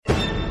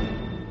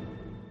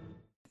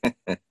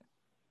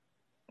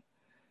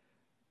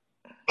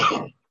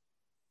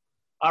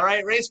All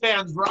right, race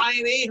fans,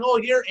 Brian Aho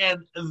here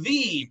and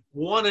the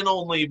one and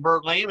only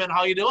Bert Lehman.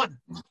 How you doing?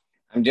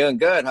 I'm doing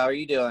good. How are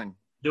you doing?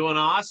 Doing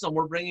awesome.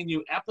 We're bringing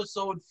you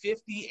episode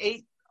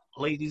 58,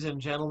 ladies and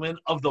gentlemen,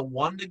 of the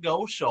One to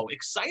Go show.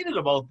 Excited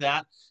about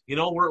that. You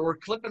know, we're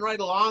clipping right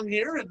along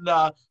here,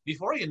 and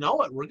before you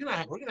know it, we're gonna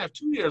have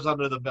 2 years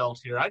under the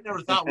belt here. I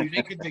never thought we'd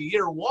make it to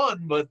year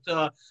one, but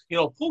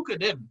Puka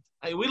didn't.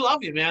 We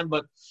love you, man,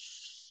 but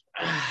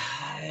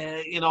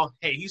hey,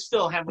 he's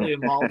still heavily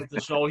involved with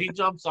the show. He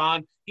jumps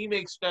on, he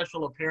makes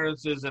special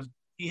appearances, and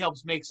he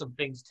helps make some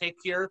things tick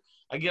here.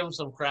 I give him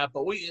some crap,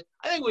 but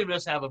I think we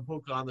miss having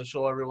Puka on the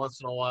show every once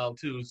in a while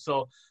too.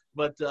 So,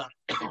 but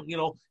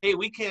hey,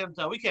 we can't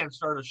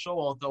start a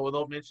show out though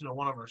without mentioning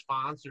one of our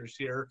sponsors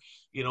here.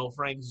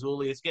 Frank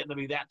Zulli. It's getting to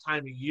be that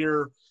time of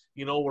year.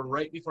 We're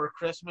right before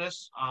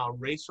Christmas.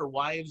 Racer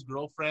wives,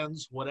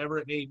 girlfriends, whatever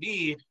it may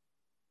be,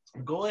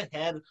 go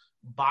ahead,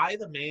 buy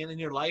the man in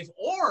your life,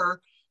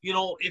 or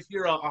if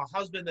you're a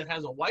husband that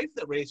has a wife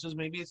that races,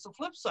 maybe it's the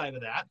flip side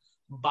of that.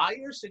 Buy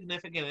your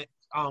significant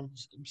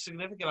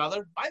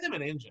other, buy them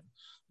an engine.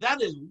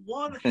 That is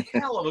one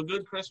hell of a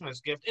good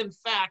Christmas gift. In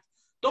fact,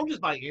 don't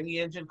just buy any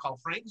engine. Call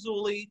Frank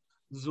Zulli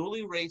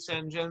Race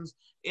Engines.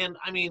 And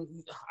I mean,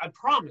 I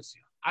promise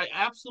you, I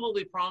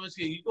absolutely promise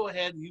you, you go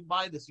ahead and you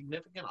buy the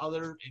significant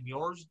other in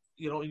yours,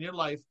 in your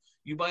life,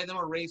 you buy them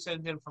a race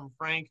engine from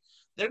Frank,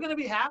 they're going to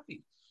be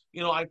happy.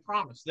 I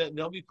promise that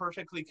they'll be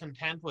perfectly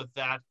content with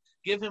that.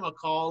 Give him a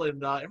call,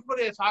 and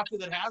everybody I talked to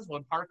that has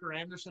one, Parker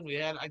Anderson,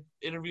 I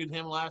interviewed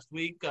him last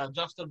week,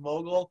 Justin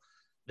Vogel,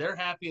 they're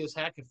happy as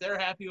heck. If they're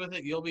happy with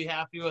it, you'll be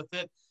happy with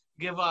it.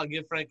 Give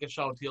Frank a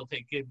shout. He'll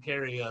take good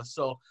care of you.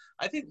 So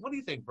what do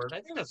you think, Bert?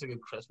 I think that's a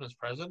good Christmas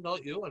present,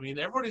 don't you? I mean,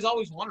 everybody's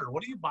always wondering,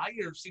 what do you buy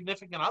your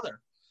significant other?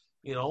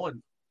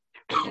 And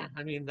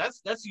I mean,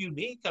 that's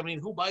unique. I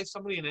mean, who buys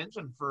somebody an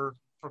engine for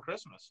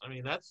Christmas? I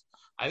mean,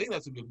 I think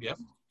that's a good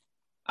gift.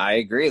 I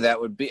agree.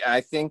 That would be,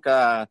 I think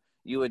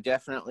you would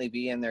definitely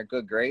be in their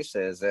good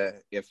graces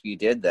if you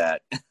did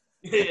that.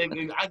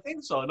 I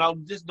think so. Now,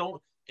 just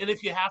don't. And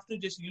if you have to,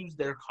 just use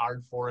their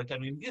card for it. I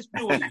mean, just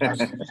do what you got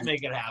to just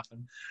make it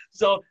happen.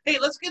 So, hey,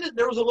 let's get it.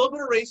 There was a little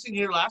bit of racing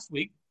here last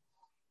week.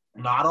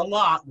 Not a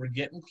lot. We're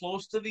getting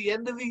close to the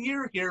end of the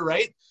year here,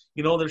 right?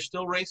 There's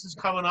still races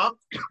coming up,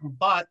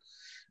 but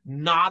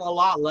not a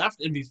lot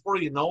left. And before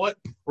you know it,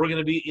 we're going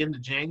to be into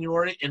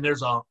January, and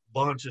there's a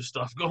bunch of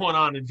stuff going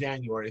on in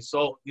January.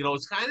 So,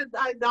 it's kind of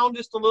died down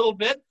just a little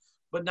bit,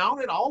 but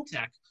down at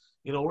Alltech,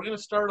 we're going to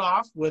start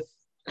off with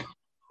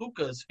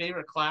Puka's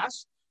favorite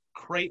class,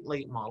 crate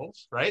late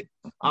models, right?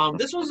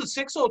 This was a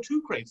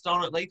 602 crates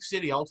down at Lake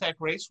City, Alltech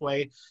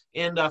Raceway,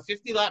 and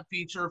 50-lap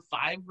feature,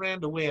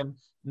 $5,000 to win.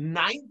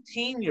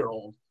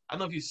 19-year-old. I don't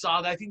know if you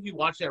saw that. I think you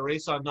watched that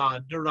race on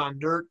Dirt on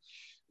Dirt.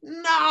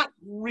 Not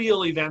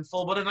real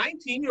eventful, but a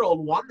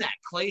 19-year-old won that,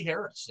 Clay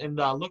Harris. And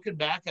looking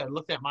back, I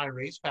looked at my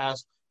race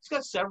pass. He's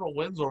got several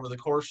wins over the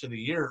course of the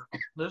year.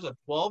 There's a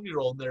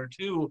 12-year-old there,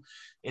 too,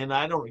 and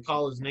I don't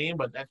recall his name,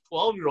 but that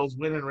 12-year-old's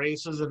winning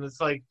races, and it's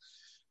like,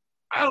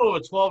 I don't know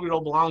if a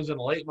 12-year-old belongs in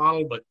a late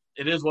model, but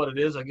it is what it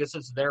is. I guess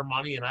it's their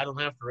money, and I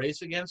don't have to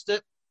race against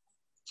it.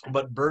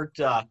 But, Bert,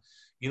 what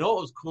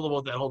was cool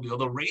about that whole deal?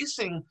 The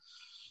racing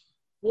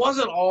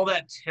wasn't all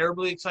that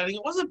terribly exciting.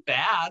 It wasn't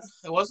bad.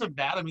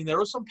 I mean, there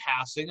was some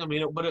passing. I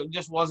mean, but it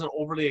just wasn't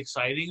overly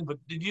exciting. But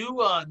did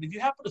you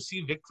happen to see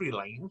Victory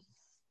Lane?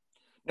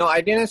 No, I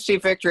didn't see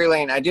Victory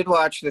Lane. I did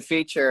watch the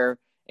feature,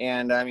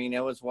 and I mean,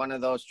 it was one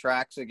of those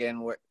tracks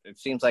again where it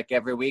seems like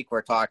every week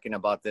we're talking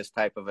about this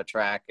type of a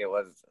track. It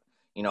was,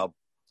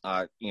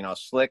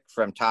 slick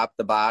from top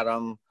to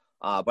bottom,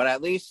 but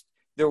at least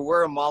there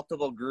were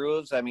multiple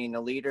grooves. I mean,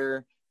 the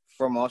leader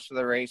for most of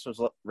the race was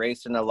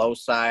racing the low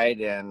side,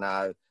 and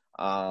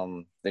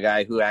the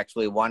guy who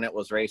actually won it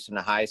was racing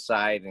the high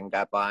side and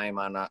got by him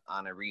on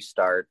a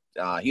restart.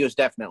 He was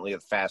definitely the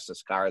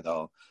fastest car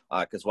though,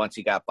 because once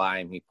he got by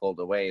him, he pulled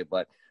away.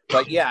 But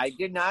yeah, I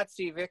did not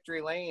see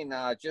Victory Lane.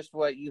 Just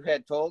what you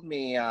had told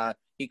me,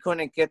 he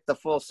couldn't get the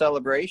full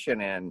celebration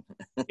in.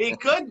 He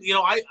could.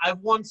 I've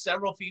won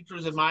several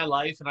features in my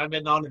life, and I've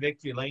been down to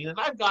Victory Lane, and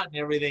I've gotten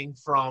everything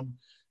from,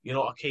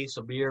 a case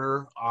of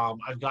beer.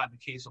 I've gotten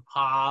a case of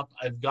pop.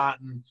 I've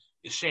gotten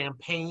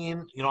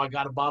champagne. I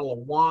got a bottle of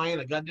wine.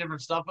 I got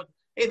different stuff. But,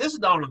 hey, this is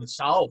down in the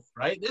South,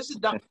 right? This is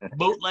down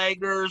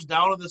bootleggers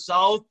down in the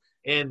South.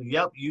 And,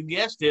 yep, you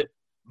guessed it,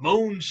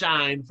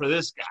 moonshine for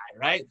this guy,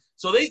 right?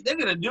 So they're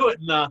going to do it.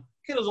 And the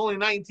kid was only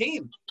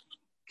 19.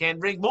 Can't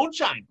drink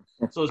moonshine.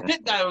 So his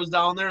pit guy was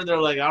down there, and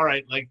they're like, all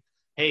right, like,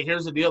 hey,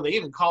 here's the deal. They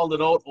even called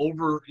it out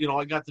over,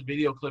 I got the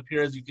video clip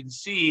here, as you can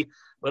see.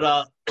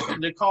 But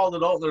they called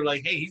it out. They're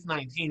like, hey, he's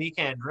 19. He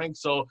can't drink.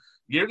 So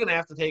you're going to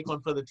have to take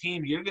one for the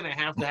team. You're going to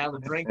have a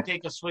drink,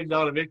 take a swig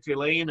down to Victory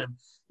Lane. And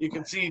you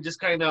can see he just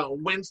kind of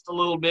winced a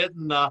little bit,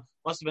 and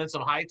must have been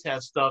some high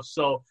test stuff.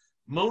 So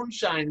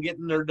moonshine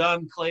getting her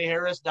done. Clay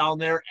Harris down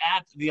there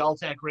at the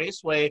Alltech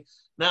Raceway.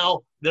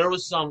 Now, there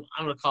was some,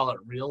 I'm going to call it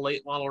real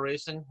late model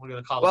racing. We're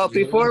going to call it. Well,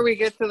 before we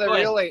get to the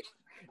real late,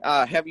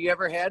 Have you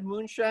ever had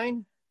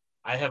moonshine?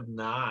 I have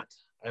not.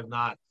 I have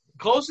not.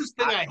 Closest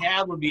thing I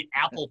had would be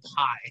apple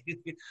pie.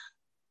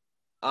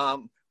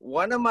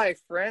 One of my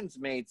friends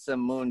made some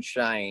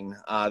moonshine.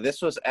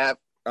 This was at,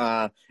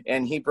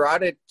 and he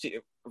brought it to,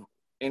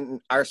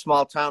 in our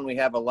small town, we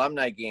have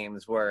alumni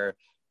games where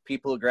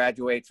people who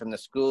graduate from the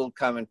school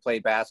come and play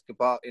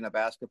basketball in a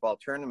basketball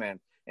tournament.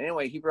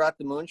 Anyway, he brought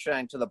the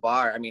moonshine to the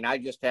bar. I mean, I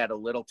just had a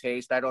little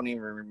taste. I don't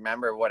even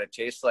remember what it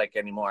tastes like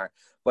anymore.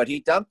 But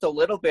he dumped a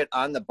little bit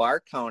on the bar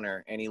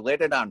counter and he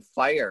lit it on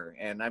fire.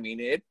 And I mean,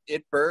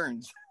 it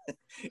burns.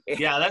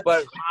 Yeah,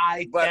 that's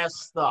high test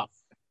stuff.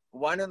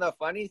 One of the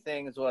funny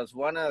things was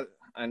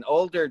an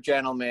older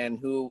gentleman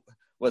who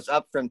was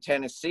up from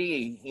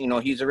Tennessee. You know,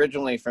 he's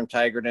originally from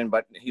Tigerton,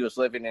 but he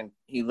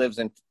lives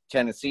in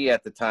Tennessee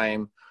at the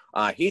time.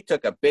 He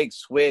took a big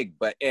swig,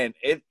 and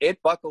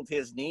it buckled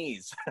his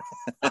knees.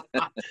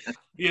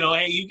 You know,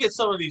 hey, you get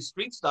some of these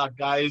street stock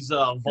guys,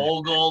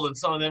 Vogel and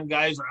some of them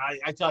guys,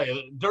 I tell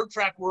you, dirt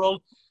track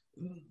world,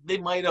 they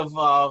might have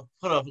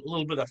put a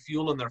little bit of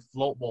fuel in their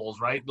float bowls,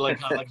 right? Like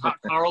Hot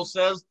Carl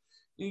says,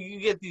 you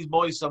get these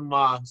boys some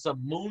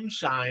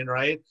moonshine,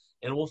 right?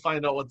 And we'll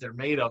find out what they're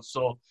made of.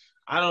 So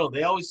I don't know.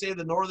 They always say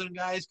the northern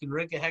guys can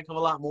drink a heck of a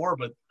lot more,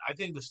 but I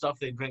think the stuff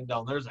they drink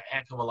down there is a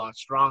heck of a lot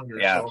stronger.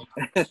 Yeah. So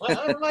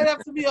it might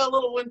have to be a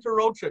little winter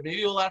road trip.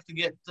 Maybe we'll have to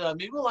get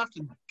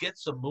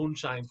some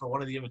moonshine for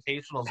one of the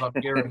invitationals up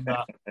here and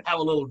have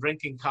a little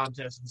drinking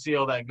contest and see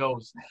how that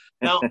goes.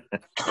 Now,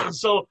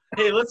 so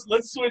hey, let's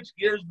switch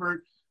gears,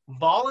 Bert.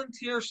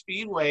 Volunteer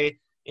Speedway,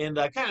 and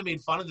I kind of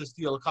made fun of this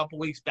deal a couple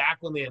weeks back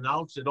when they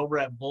announced it over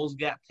at Bulls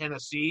Gap,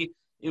 Tennessee.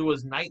 It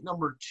was night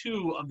number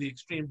 2 of the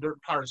Extreme Dirt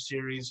Car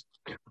Series.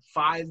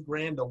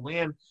 $5,000 to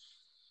win.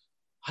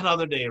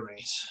 Another day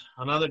race.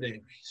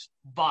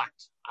 But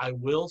I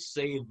will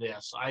say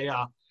this: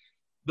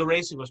 the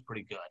racing was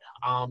pretty good.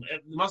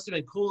 It must have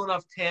been cool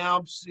enough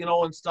temps, you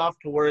know, and stuff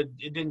to where it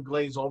didn't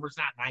glaze over. It's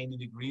not 90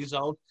 degrees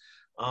out.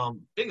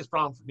 Biggest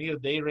problem for me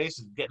with day race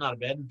is getting out of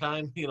bed in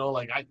time. You know,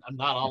 like I'm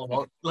not all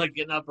about like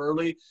getting up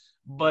early,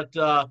 but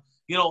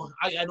you know,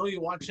 I know you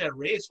watched that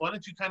race. Why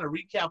don't you kind of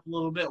recap a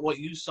little bit what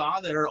you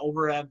saw there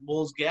over at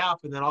Bulls Gap,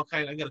 and then I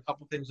got a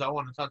couple things I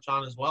want to touch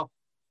on as well.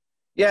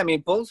 Yeah, I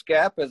mean, Bulls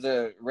Gap is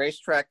a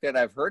racetrack that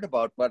I've heard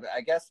about, but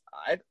I guess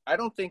I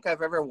don't think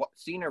I've ever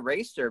seen a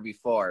race there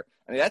before.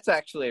 I mean, that's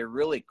actually a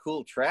really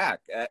cool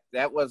track.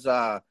 That was,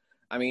 I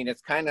mean,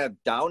 it's kind of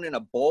down in a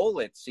bowl,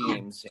 it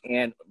seems,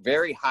 and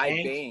very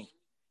high bank.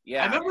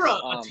 Yeah, I remember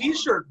a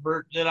T-shirt,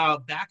 Bert, that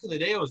back in the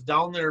day I was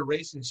down there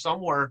racing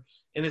somewhere,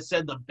 and it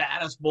said the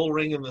baddest bull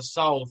ring in the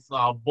South,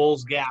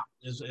 Bulls Gap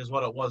is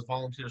what it was,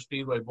 Volunteer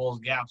Speedway, Bulls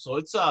Gap.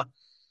 So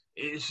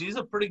she's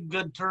a pretty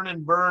good turn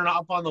and burn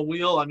up on the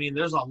wheel. I mean,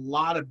 there's a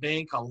lot of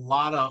bank, a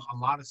lot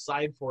of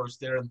side force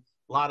there, and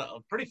a lot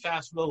of pretty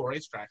fast little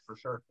racetrack for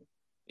sure.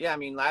 Yeah, I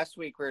mean, last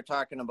week we were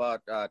talking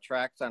about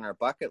tracks on our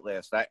bucket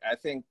list. I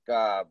think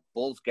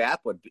Bulls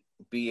Gap would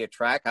be a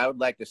track I would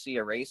like to see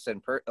a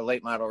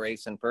late model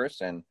race in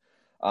person.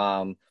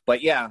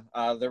 But yeah,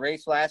 the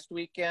race last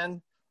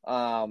weekend,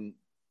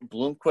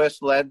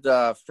 Bloomquist led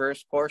the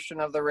first portion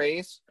of the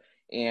race,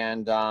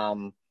 and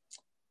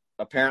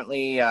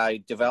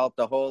apparently developed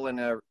a hole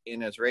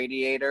in his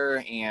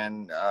radiator,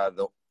 and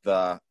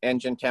the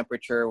engine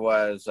temperature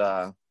was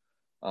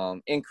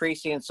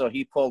increasing, so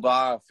he pulled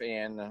off,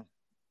 and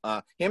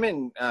him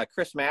and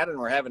Chris Madden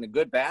were having a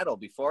good battle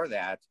before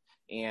that,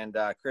 and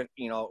Chris,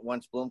 you know,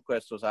 once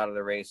Bloomquist was out of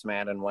the race,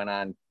 Madden went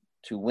on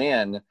to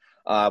win.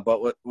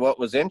 But what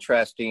was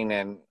interesting,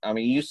 and I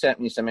mean, you sent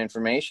me some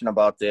information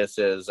about this,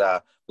 is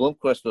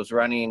Bloomquist was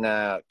running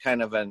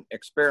kind of an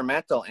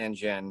experimental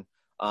engine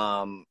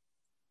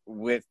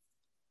with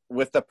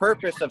the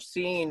purpose of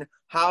seeing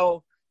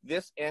how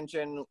this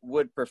engine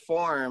would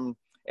perform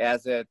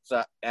as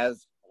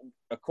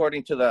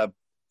according to the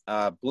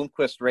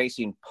Bloomquist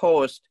Racing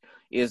Post,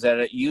 is that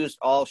it used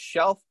all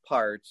shelf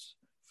parts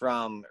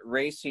from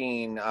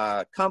racing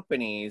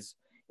companies,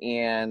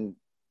 and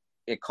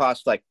it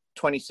cost like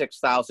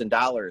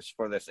 $26,000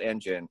 for this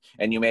engine.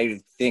 And you may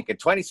be thinking,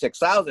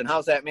 $26,000,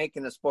 how's that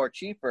making the sport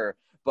cheaper?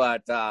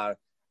 But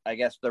I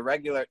guess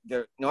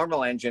the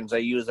normal engines they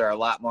use are a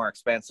lot more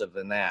expensive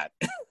than that.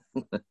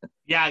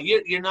 Yeah,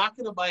 you're not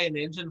going to buy an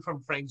engine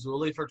from Frank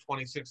Zulli for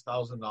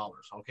 $26,000.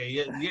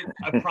 Okay,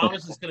 I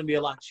promise it's going to be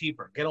a lot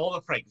cheaper. Get a hold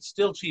of Frank; it's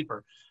still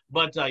cheaper.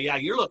 But yeah,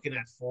 you're looking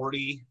at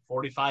 40,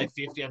 45,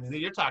 50. I mean,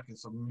 you're talking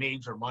some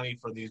major money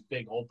for these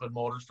big open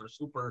motors for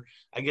super.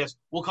 I guess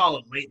we'll call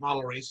it late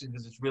model racing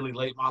because it's really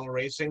late model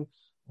racing.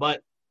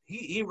 But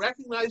he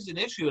recognized an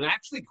issue, and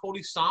actually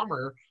Cody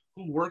Sommer,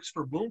 who works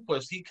for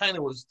Bloomquist, he kind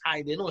of was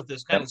tied in with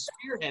this, kind of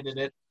spearheaded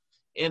it,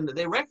 and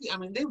they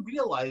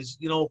realized,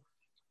 you know,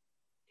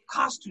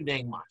 costs too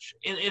dang much.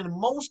 In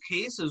most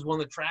cases, when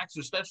the tracks,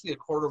 especially a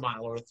quarter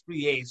mile or a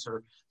 3/8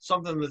 or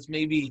something that's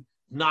maybe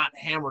not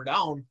hammered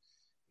down,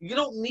 you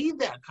don't need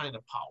that kind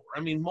of power. I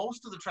mean,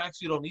 most of the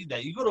tracks, you don't need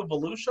that. You go to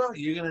Volusia,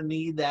 you're going to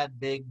need that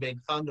big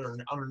thunder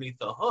underneath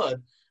the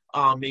hood,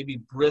 maybe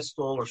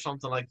Bristol or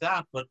something like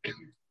that. But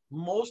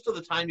most of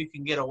the time you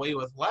can get away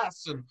with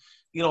less. And,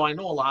 I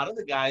know a lot of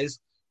the guys,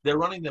 they're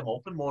running them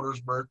open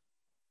motors, Bert,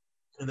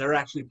 and they're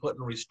actually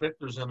putting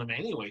restrictors in them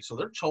anyway. So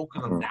they're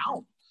choking them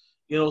down,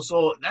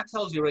 so that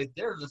tells you right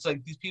there. It's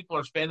like these people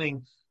are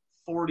spending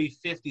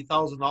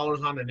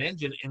 $40,000-$50,000 on an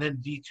engine and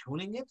then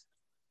detuning it.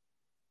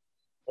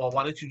 Well,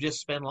 why don't you just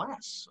spend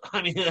less?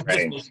 I mean, that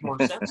just makes more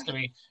sense to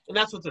me. And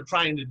that's what they're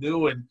trying to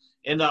do. And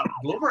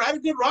Bloomer had a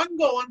good run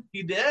going.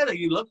 He did.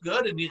 He looked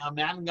good. And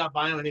Madden got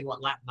by him, I think,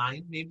 lap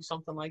 9, maybe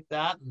something like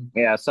that. And,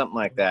 yeah, something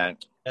like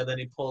that. And then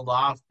he pulled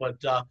off. But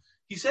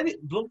he said,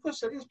 Bloomquist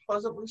said he was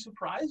pleasantly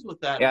surprised with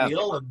that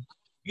deal. And,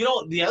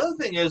 the other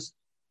thing is,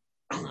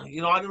 I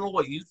don't know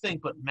what you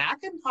think, but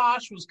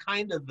McIntosh was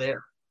kind of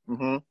there,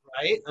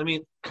 right? I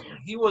mean,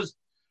 he was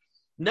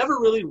never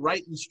really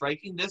right in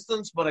striking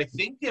distance, but I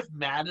think if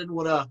Madden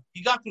would have,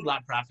 he got through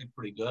lap traffic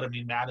pretty good. I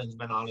mean, Madden's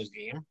been on his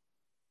game,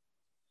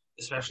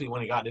 especially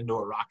when he got into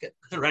a rocket,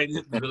 right?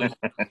 Really,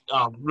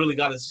 really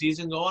got his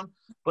season going.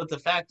 But the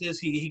fact is,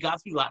 he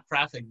got through lap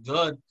traffic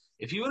good.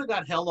 If he would have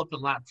got held up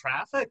in lap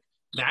traffic,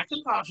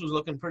 McIntosh was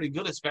looking pretty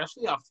good,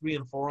 especially off 3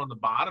 and 4 on the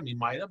bottom. He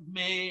might have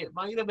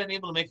been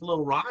able to make a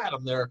little run at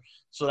him there.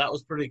 So that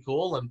was pretty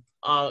cool. And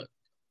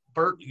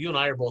Bert, you and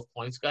I are both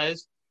points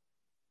guys.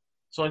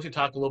 So why don't you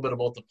talk a little bit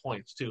about the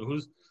points too?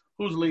 Who's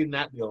leading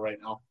that deal right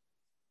now?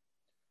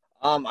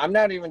 I'm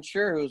not even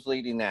sure who's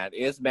leading that.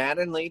 Is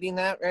Madden leading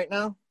that right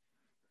now?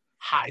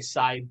 High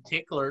side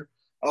tickler.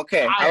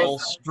 Okay. Kyle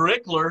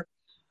Strickler.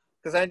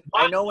 Because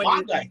I know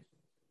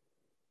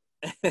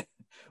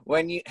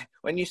when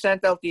you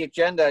sent out the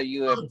agenda,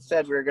 you had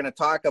said we were going to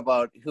talk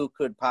about who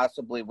could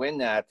possibly win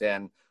that,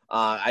 and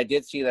I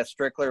did see that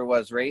Strickler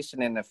was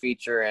racing in the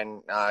feature,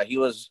 and he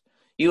was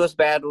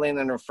battling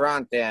in the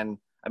front. And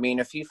I mean,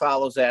 if he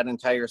follows that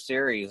entire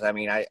series, I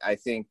mean, I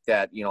think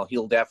that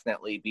he'll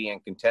definitely be in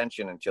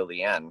contention until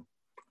the end.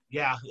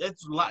 Yeah,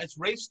 it's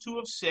race 2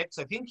 of 6.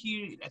 I think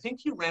he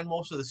ran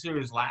most of the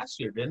series last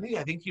year, didn't he?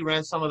 I think he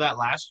ran some of that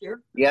last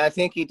year. Yeah, I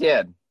think he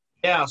did.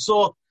 Yeah,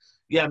 so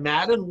yeah,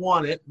 Madden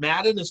won it.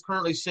 Madden is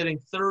currently sitting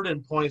 3rd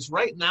in points.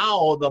 Right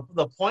now,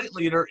 the point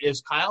leader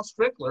is Kyle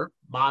Strickler,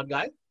 mod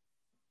guy,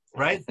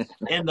 right?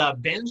 And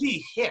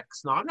Benji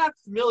Hicks. Now, I'm not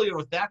familiar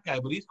with that guy,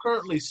 but he's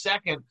currently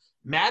 2nd.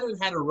 Madden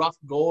had a rough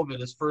go of it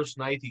his first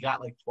night. He got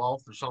like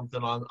 12th or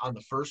something on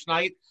the first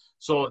night.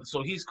 So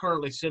he's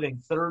currently sitting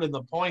 3rd in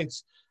the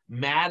points.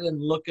 Madden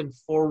looking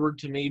forward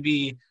to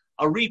maybe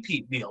a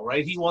repeat deal,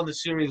 right? He won the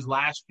series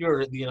last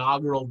year at the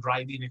inaugural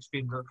Driving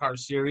Extreme Dirt Car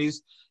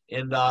Series,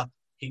 and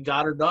he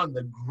got her done.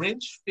 The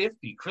Grinch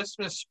 50,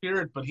 Christmas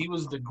spirit, but he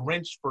was the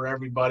Grinch for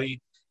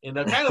everybody. And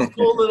a kind of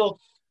cool little,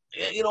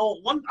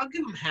 I'll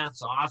give him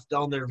hats off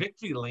down there.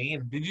 Victory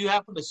Lane. Did you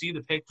happen to see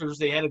the pictures?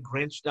 They had a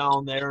Grinch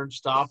down there and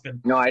stuff. And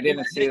no, I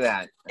didn't see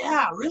that.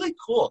 Yeah, really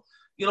cool.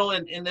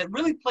 And it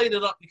really played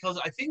it up because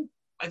I think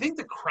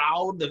the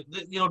crowd,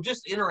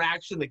 just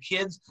interaction, the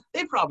kids,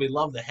 they probably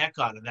love the heck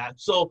out of that.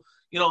 So,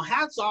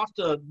 hats off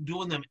to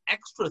doing them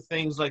extra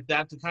things like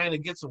that to kind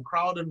of get some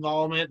crowd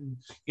involvement and,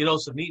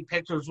 some neat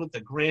pictures with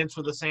the Grinch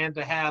with the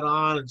Santa hat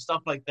on and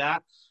stuff like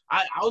that.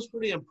 I was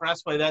pretty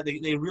impressed by that.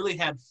 They really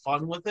had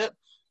fun with it.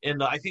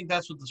 And I think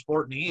that's what the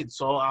sport needs.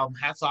 So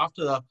hats off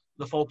to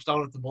the folks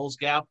down at the Bulls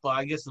Gap,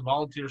 I guess the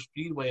Volunteer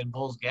Speedway in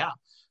Bulls Gap.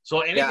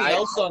 So anything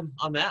else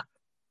on that?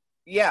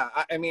 Yeah,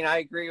 I mean, I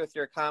agree with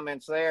your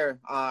comments there.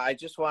 I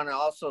just want to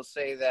also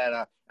say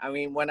that,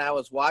 when I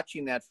was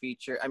watching that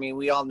feature, I mean,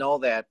 we all know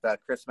that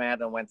Chris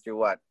Madden went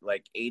through,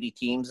 80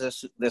 teams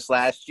this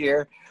last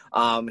year.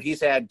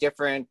 He's had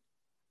different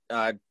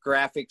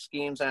graphic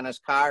schemes on his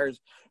cars.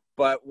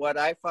 But what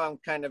I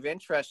found kind of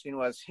interesting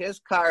was his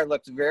car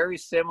looks very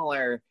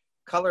similar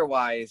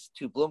color-wise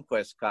to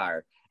Bloomquist's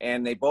car.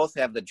 And they both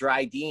have the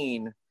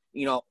Dryden,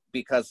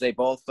 because they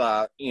both,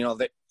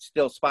 that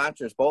still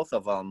sponsors both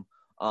of them.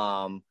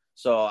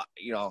 So,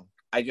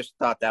 I just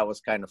thought that was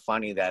kind of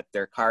funny that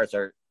their cars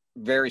are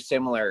very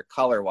similar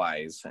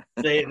color-wise.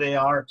 They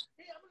are.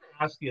 Hey, I'm going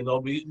to ask you, though,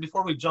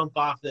 before we jump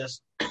off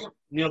this,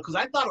 because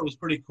I thought it was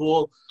pretty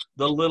cool,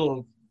 the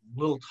little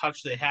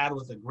touch they had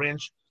with the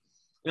Grinch.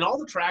 In all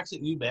the tracks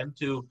that you've been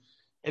to,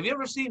 have you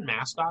ever seen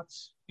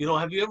mascots?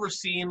 Have you ever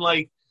seen,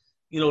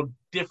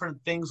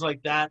 different things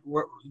like that,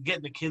 where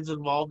getting the kids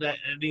involved at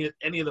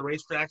any of the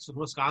racetracks in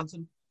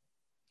Wisconsin?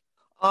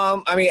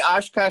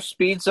 Oshkosh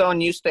Speed Zone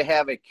used to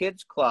have a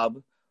kids club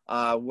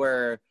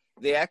where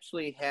they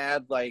actually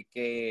had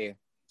a,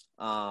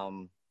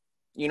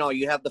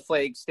 you have the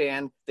flag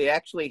stand. They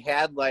actually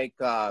had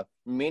a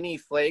mini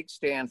flag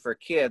stand for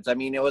kids. I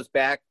mean, it was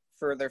back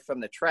further from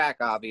the track,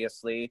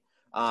 obviously,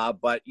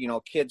 but,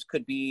 kids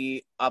could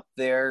be up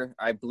there,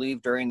 I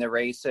believe, during the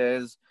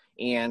races.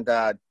 And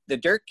the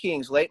Dirt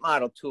Kings Late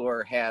Model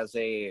Tour has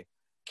a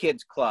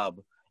kids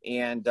club.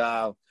 And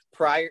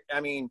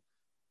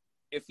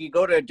if you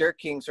go to a Dirt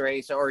Kings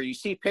race or you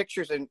see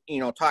pictures and,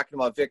 talking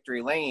about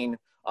Victory Lane,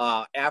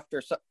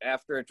 after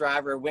a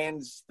driver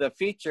wins the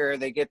feature,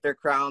 they get their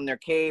crown, their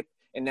cape,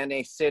 and then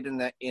they sit in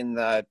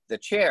the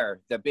chair,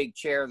 the big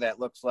chair that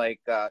looks like,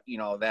 that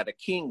a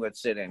king would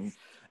sit in.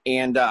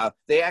 and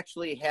they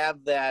actually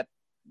have that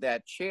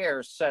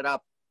chair set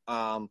up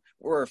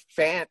where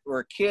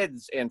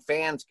kids and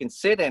fans can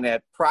sit in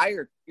it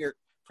prior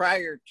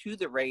to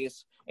the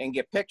race and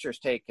get pictures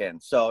taken.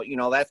 So,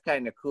 that's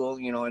kind of cool,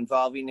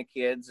 involving the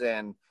kids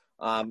and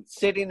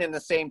sitting in the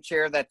same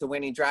chair that the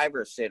winning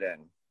drivers sit in.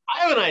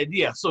 I have an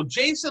idea. So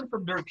Jason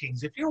from Dirt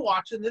Kings, if you're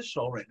watching this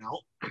show right now,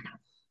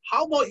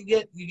 how about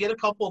you get a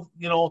couple,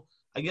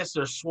 I guess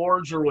they're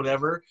swords or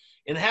whatever,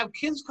 and have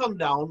kids come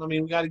down. I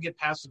mean, we got to get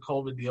past the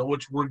COVID deal,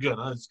 which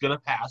it's gonna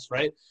pass,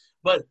 right?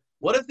 But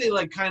what if they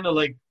kind of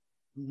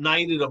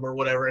knighted them or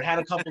whatever, and had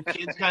a couple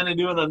kids kind of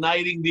doing a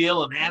knighting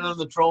deal and handing them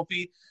the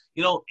trophy?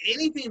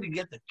 Anything to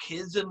get the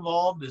kids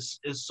involved is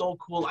so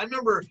cool. I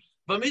remember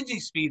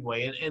Bemidji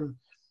Speedway, and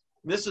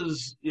this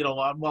is,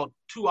 about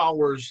 2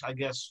 hours, I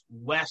guess,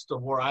 west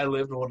of where I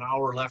lived, or an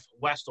hour left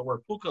west of where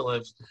Puka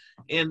lives.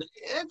 And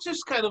it's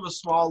just kind of a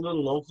small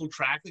little local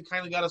track. They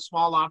kind of got a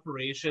small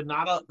operation,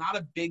 not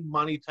a big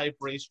money type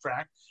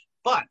racetrack.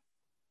 But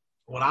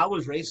when I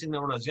was racing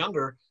there when I was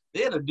younger,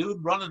 they had a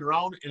dude running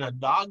around in a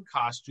dog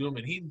costume,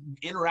 and he'd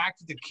interact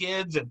with the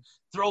kids and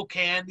throw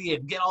candy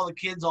and get all the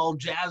kids all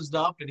jazzed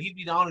up, and he'd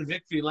be down in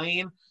Victory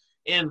Lane.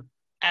 And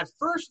at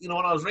first, when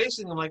I was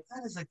racing, I'm like,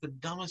 that is the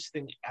dumbest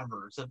thing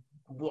ever. It's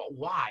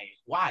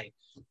why?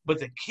 But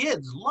the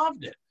kids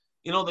loved it.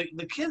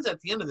 The kids at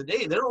the end of the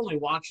day, they're only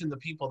watching the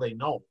people they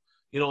know,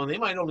 and they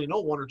might only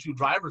know one or two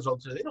drivers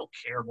out there. They don't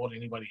care about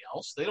anybody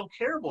else. They don't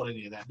care about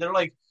any of that. They're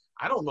like,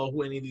 I don't know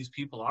who any of these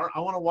people are. I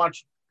want to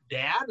watch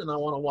Dad, and I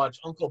want to watch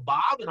Uncle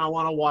Bob, and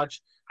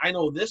I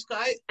know this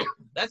guy.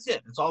 That's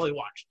it. That's all they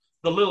watch.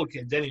 The little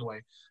kids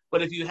anyway.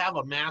 But if you have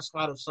a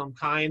mascot of some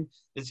kind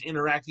that's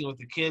interacting with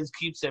the kids,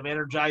 keeps them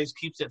energized,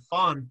 keeps it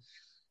fun,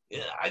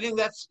 I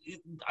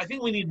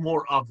think we need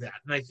more of that.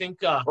 And I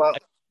think I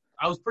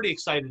was pretty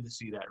excited to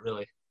see that,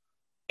 really.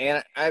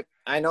 And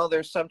I know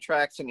there's some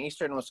tracks in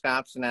eastern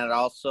Wisconsin that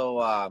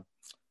also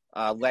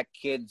let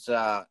kids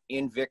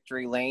in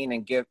Victory Lane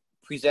and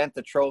present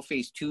the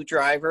trophies to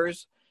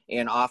drivers.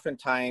 And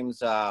oftentimes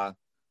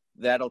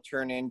that'll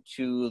turn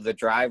into the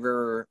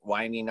driver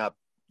winding up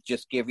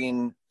just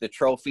giving the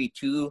trophy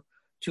to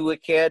a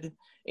kid.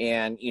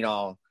 And,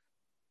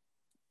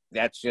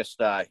 that's just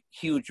a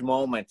huge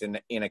moment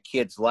in a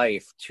kid's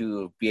life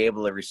to be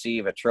able to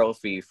receive a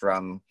trophy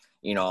from,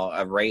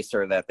 a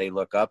racer that they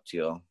look up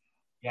to.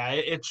 Yeah,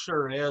 it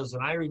sure is.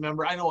 And I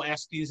know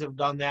Estes have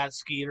done that,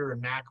 Skeeter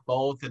and Mac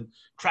both, and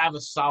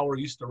Travis Sauer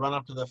used to run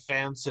up to the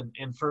fence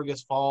in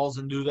Fergus Falls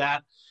and do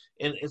that.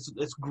 And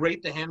it's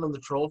great to hand them the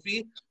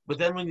trophy. But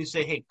then when you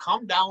say, hey,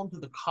 come down to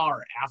the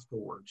car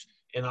afterwards,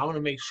 and I want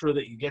to make sure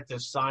that you get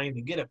this signed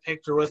and get a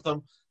picture with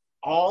them,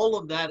 all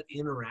of that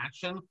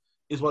interaction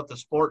is what the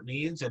sport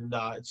needs. And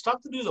it's tough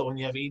to do, though, when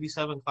you have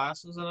 87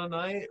 classes in a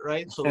night,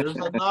 right? So there's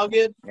a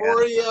nugget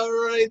for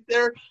you right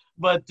there.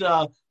 But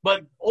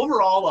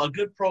overall, a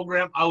good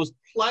program. I was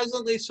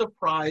pleasantly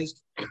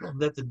surprised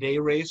that the day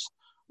race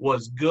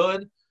was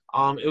good.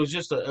 It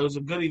was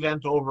a good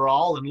event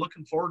overall, and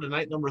looking forward to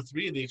night number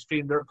 3 of the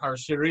Extreme Dirt Car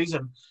Series.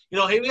 And,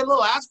 hey, we had a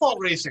little asphalt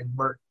racing,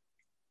 Bert.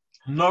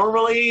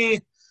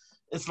 Normally,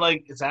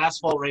 it's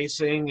asphalt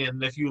racing,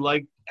 and if you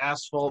like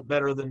asphalt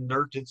better than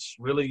dirt, it's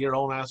really your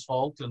own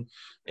asphalt, and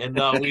we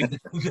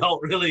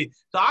don't really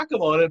talk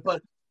about it,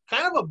 but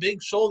kind of a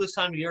big show this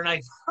time of year, and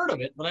I've heard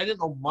of it, but I didn't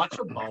know much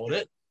about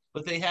it.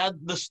 But they had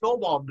the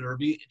Snowball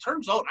Derby. It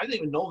turns out, I didn't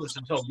even know this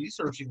until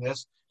researching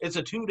this, it's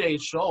a 2-day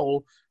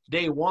show.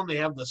 Day 1, they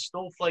have the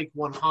Snowflake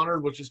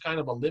 100, which is kind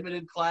of a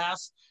limited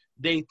class.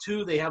 Day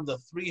 2, they have the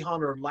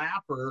 300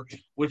 lapper,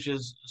 which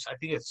is, I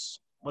think it's,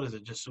 what is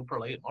it, just super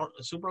late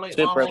models?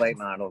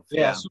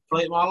 Yeah, super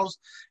late models.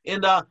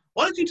 And why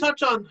don't you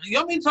you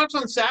want me to touch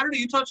on Saturday,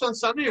 you touch on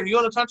Sunday, or you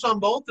want to touch on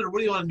both, or what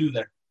do you want to do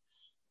there?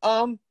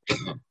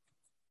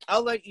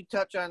 I'll let you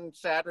touch on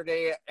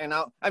Saturday, and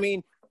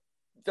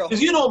because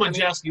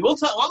Majeski.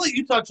 I'll let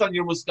you touch on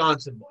your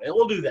Wisconsin boy, and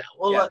we'll do that.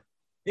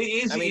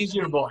 He's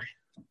your boy.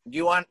 Do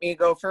you want me to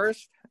go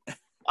first?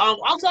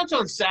 I'll touch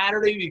on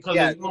Saturday because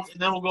and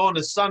then we'll go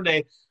into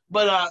Sunday.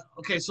 But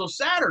okay, so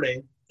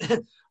Saturday,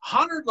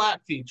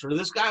 100-lap feature.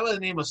 This guy by the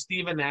name of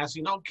Stephen Nasse.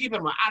 Now, keep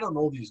in mind, I don't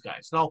know these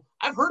guys. Now,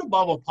 I've heard of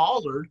Bubba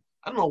Pollard.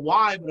 I don't know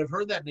why, but I've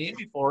heard that name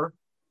before.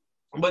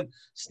 But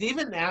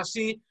Stephen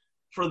Nasse,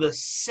 for the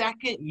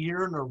second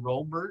year in a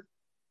row, Bert,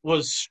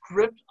 was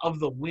stripped of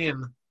the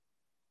win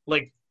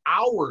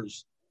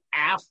hours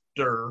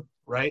after,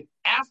 right?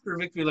 After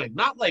Victory Lane.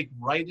 Not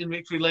right in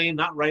Victory Lane,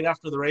 not right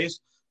after the race.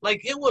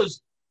 It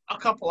was a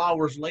couple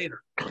hours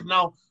later.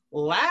 Now,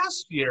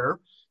 last year,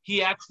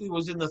 he actually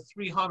was in the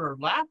 300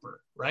 lapper,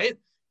 right?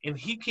 And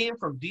he came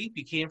from deep.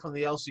 He came from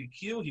the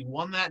LCQ. He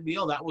won that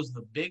deal. That was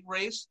the big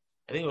race.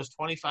 I think it was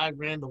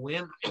 $25,000 to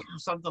win,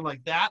 something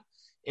like that.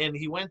 And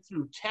he went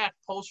through tech,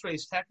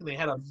 post-race tech, and they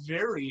had a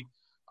very,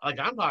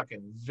 I'm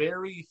talking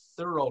very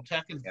thorough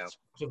tech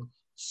inspection.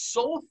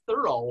 So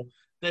thorough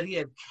that he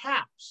had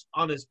caps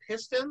on his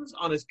pistons,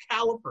 on his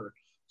caliper.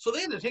 So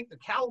they had to take the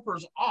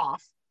calipers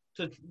off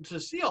to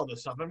see all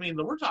this stuff. I mean,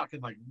 we're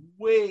talking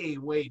way,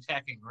 way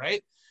teching,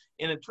 right?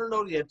 and it turned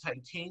out he had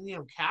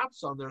titanium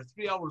caps on there.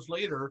 3 hours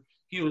later,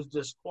 he was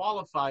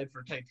disqualified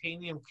for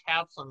titanium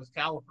caps on his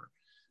caliper.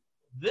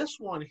 This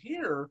one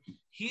here,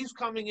 he's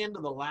coming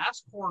into the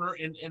last corner,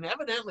 and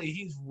evidently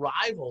he's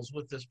rivals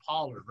with this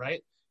Pollard,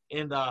 right?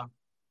 And,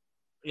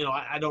 you know,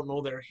 I don't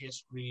know their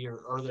history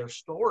or their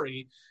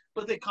story,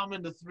 but they come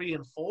into 3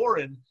 and 4,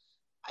 and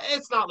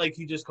it's not like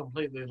he just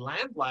completely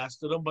land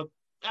blasted them. But,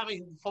 I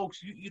mean,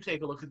 folks, you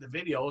take a look at the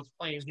video. It's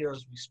playing here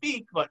as we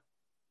speak, but,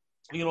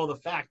 you know, the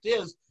fact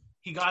is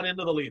he got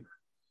into the leader,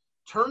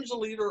 turns the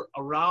leader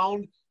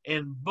around,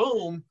 and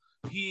boom,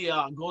 he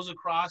goes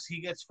across.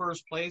 He gets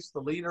first place. The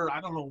leader, I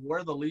don't know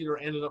where the leader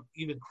ended up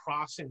even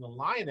crossing the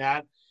line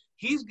at.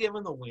 He's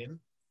given the win.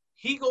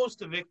 He goes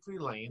to victory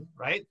lane,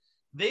 right?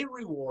 They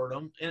reward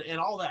him and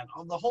all that.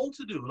 On the whole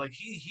to-do, like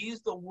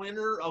he's the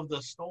winner of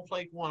the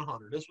Snowflake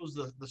 100. This was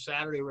the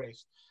Saturday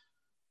race.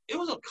 It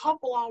was a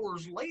couple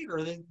hours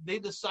later that they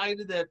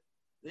decided that,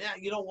 yeah,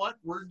 you know what?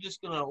 We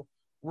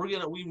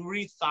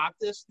rethought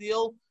this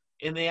deal,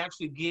 and they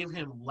actually gave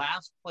him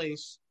last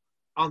place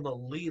on the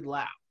lead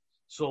lap.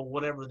 So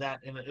whatever that,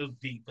 and it was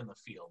deep in the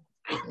field,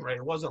 right?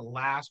 It wasn't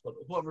last, but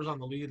whoever's on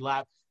the lead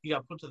lap, he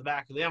got put to the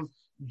back of them.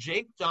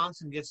 Jake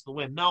Johnson gets the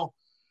win. Now,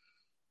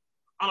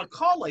 on a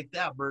call like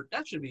that, Bert,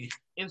 that should be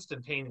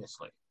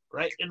instantaneously,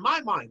 right? In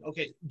my mind,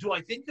 okay, do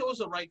I think it was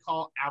the right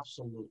call?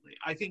 Absolutely.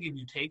 I think if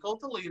you take out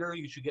the leader,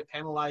 you should get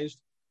penalized.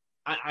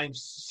 I'm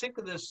sick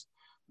of this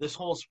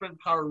whole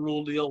sprint car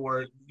rule deal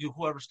where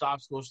whoever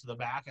stops goes to the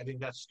back. I think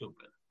that's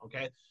stupid,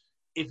 okay?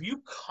 If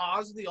you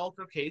cause the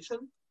altercation,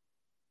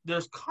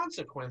 there's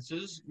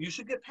consequences. You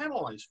should get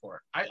penalized for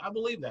it. I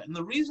believe that. And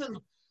the reason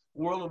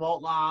World of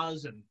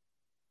Outlaws and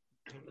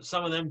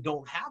some of them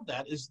don't have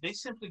that is they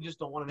simply just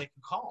don't want to make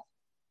a call.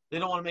 They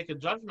don't want to make a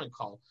judgment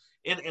call.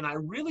 And I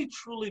really,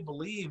 truly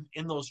believe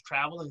in those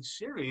traveling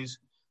series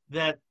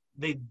that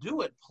they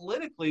do it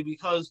politically,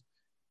 because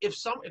if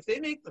they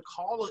make the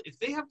call, if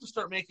they have to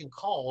start making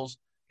calls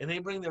and they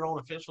bring their own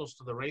officials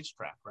to the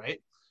racetrack,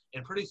 right?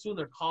 And pretty soon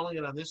they're calling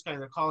it on this guy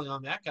and they're calling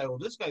on that guy. Well,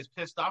 this guy's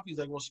pissed off. He's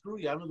like, well, screw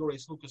you. I'm going to go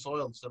race Lucas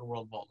Oil instead of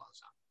World of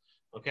Outlaws.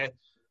 Okay?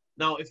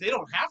 Now, if they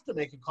don't have to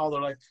make a call,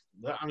 they're like,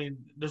 I mean,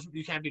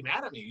 you can't be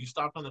mad at me. You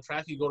stop on the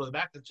track, you go to the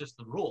back. That's just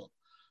the rule.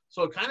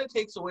 So it kind of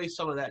takes away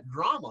some of that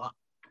drama,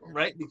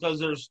 right?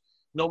 Because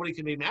nobody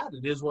can be mad.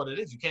 It is what it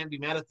is. You can't be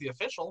mad at the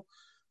official.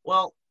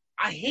 Well,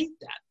 I hate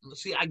that.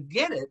 See, I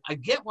get it. I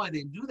get why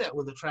they do that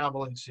with the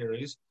traveling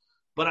series,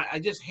 but I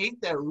just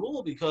hate that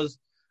rule because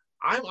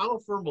I'm a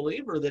firm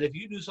believer that if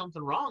you do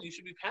something wrong, you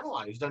should be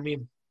penalized. I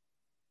mean,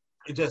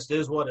 it just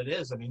is what it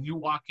is. I mean, you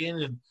walk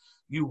in and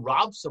you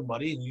rob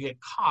somebody and you get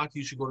caught,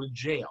 you should go to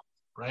jail,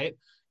 right?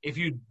 If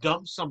you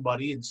dump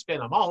somebody and spin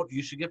them out,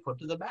 you should get put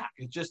to the back.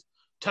 It just,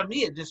 to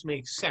me, it just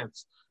makes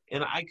sense.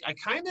 And I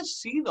kind of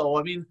see, though,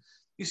 I mean,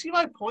 you see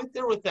my point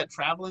there with that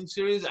traveling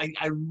series?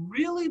 I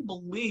really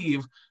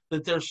believe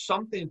that there's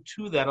something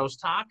to that. I was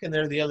talking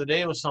there the other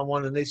day with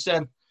someone, and they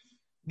said,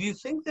 do you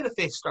think that if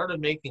they started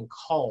making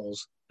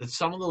calls, that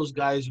some of those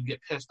guys would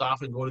get pissed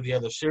off and go to the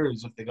other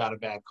series if they got a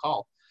bad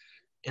call?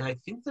 And I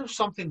think there's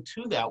something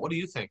to that. What do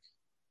you think?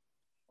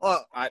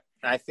 Well,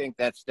 I think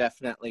that's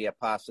definitely a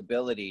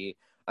possibility.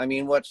 I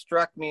mean, what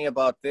struck me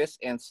about this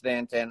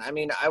incident, and I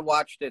mean, I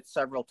watched it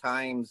several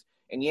times,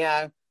 and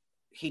yeah,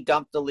 he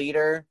dumped the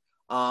leader,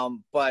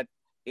 but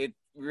it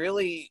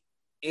really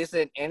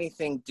isn't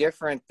anything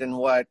different than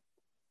what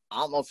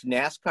almost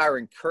NASCAR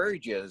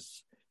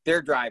encourages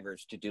their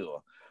drivers to do.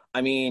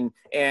 I mean,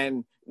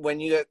 and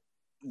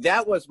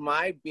that was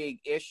my big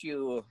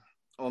issue,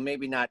 well,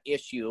 maybe not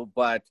issue,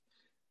 but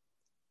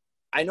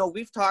I know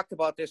we've talked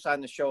about this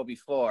on the show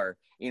before.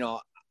 You know,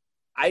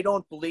 I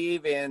don't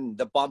believe in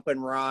the bump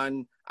and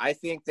run. I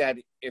think that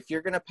if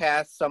you're going to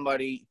pass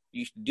somebody,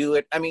 you should do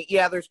it. I mean,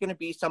 yeah, there's going to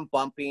be some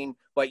bumping,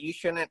 but you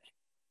shouldn't,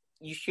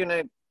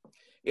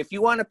 if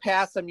you want to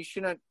pass them, you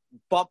shouldn't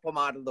bump them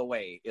out of the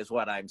way, is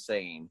what I'm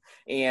saying.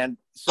 And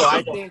so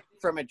I think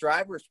from a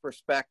driver's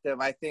perspective,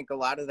 I think a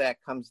lot of that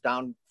comes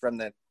down from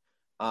the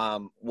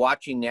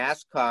watching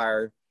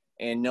NASCAR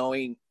and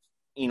knowing,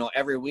 you know,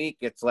 every week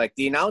it's like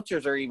the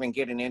announcers are even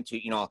getting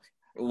into, you know,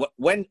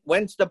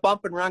 when's the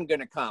bump and run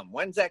going to come?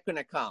 When's that going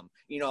to come?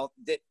 You know,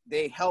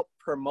 they help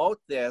promote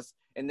this.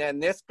 And then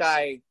this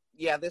guy,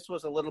 yeah, this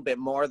was a little bit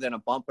more than a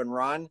bump and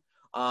run,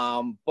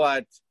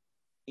 but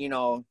you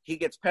know, he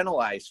gets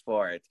penalized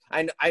for it.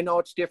 I know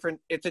it's different.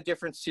 It's a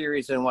different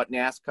series than what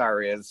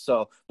NASCAR is.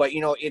 So, but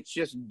you know, it's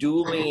just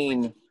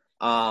dueling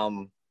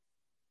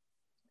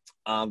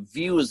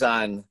views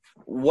on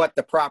what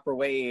the proper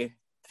way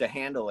to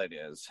handle it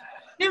is.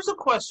 Here's a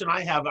question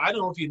I have. I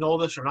don't know if you know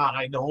this or not.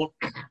 I don't,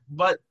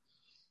 but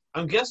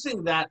I'm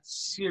guessing that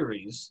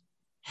series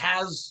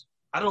has,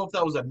 I don't know if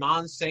that was a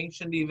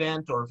non-sanctioned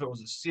event or if it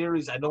was a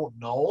series. I don't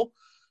know,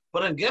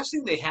 but I'm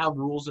guessing they have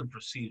rules and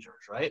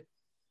procedures, right?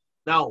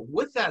 Now,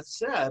 with that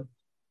said,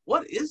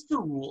 what is the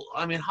rule?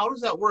 I mean, how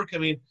does that work? I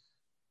mean,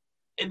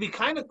 it'd be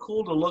kind of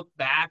cool to look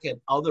back at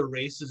other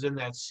races in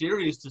that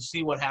series to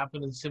see what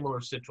happened in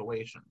similar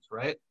situations,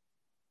 right?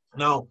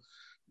 Now,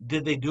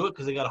 Did they do it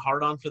because they got a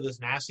hard on for this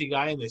nasty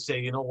guy, and they say,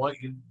 you know what,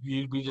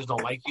 we just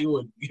don't like you,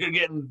 and you're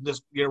getting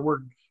this.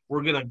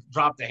 We're gonna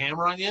drop the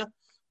hammer on you.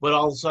 But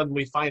all of a sudden,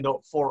 we find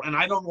out and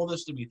I don't know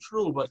this to be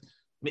true, but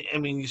I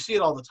mean, you see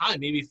it all the time.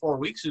 Maybe 4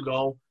 weeks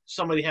ago,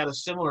 somebody had a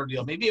similar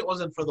deal. Maybe it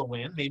wasn't for the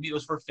win. Maybe it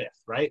was for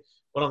fifth, right?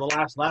 But on the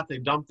last lap, they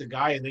dumped the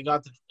guy, and they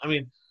got the. I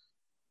mean,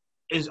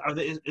 is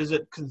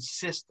it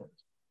consistent?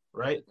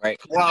 Right. Right.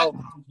 Well,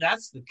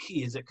 that's the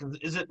key.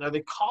 Are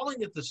they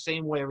calling it the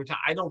same way every time?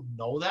 I don't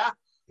know that,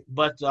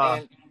 but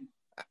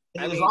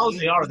as long as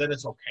they are, then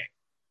it's okay.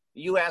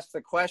 You asked the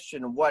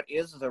question, what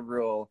is the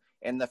rule?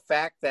 And the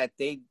fact that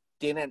they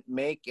didn't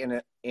make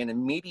an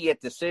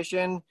immediate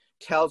decision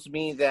tells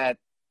me that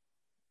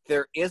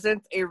there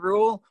isn't a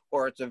rule,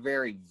 or it's a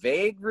very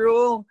vague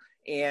rule.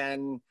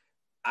 And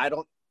I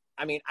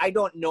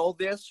don't know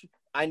this.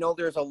 I know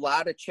there's a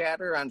lot of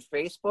chatter on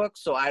Facebook,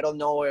 so I don't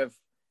know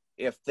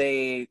if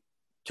they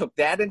took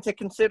that into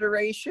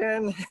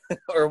consideration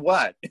or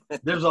what.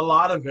 There's a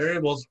lot of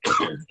variables.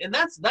 And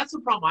that's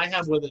the problem I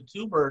have with it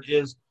too, Bert,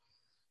 is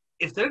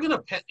if they're going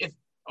to, it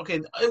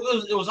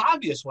was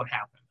obvious what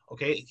happened.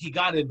 Okay. He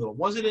got into it.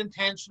 Was it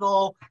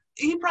intentional?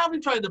 He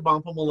probably tried to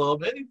bump him a little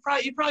bit. He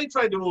probably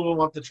tried to move him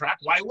up the track.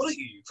 Why wouldn't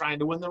you? You're trying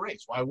to win the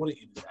race. Why wouldn't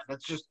you do that?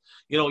 That's just,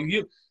 you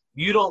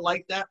don't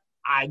like that.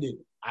 I do.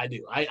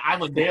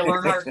 I'm a Dale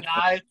Earnhardt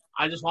guy.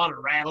 I just want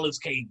to rattle his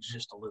cage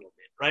just a little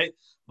bit, right?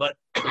 But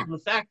the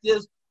fact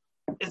is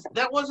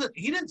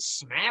he didn't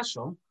smash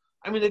him.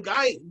 I mean, the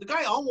guy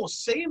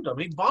almost saved him.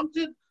 He bumped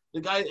it. The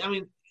guy, I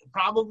mean,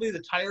 probably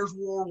the tires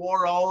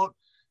wore out.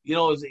 It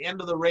was the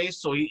end of the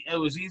race, so it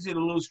was easy to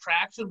lose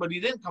traction, but he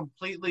didn't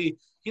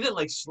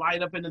like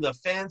slide up into the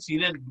fence. He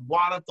didn't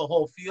wad up the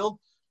whole field.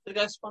 The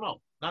guy spun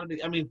out. Not a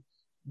big, I mean,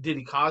 did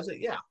he cause it?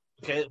 Yeah.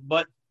 Okay.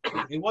 But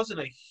it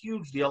wasn't a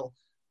huge deal.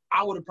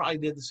 I would have probably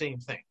did the same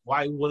thing.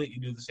 Why wouldn't you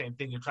do the same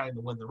thing? You're trying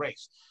to win the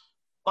race.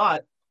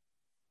 But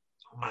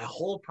my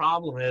whole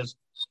problem is,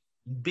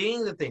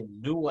 being that they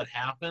knew what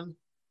happened,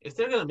 if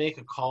they're going to make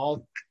a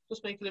call,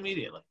 just make it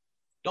immediately.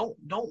 Don't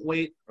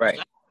wait. Right.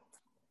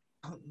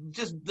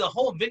 Just the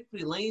whole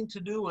victory lane to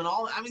do and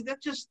all. I mean, that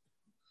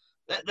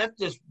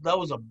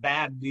was a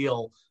bad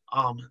deal.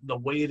 The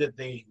way that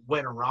they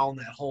went around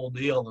that whole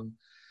deal,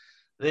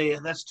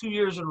 and that's 2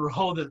 years in a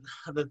row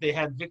that they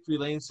had victory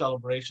lane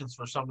celebrations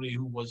for somebody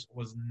who was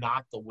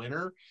not the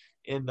winner.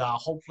 And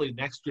hopefully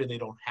next year they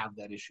don't have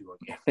that issue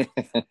again.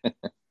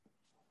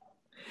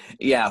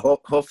 Yeah,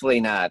 hopefully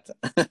not.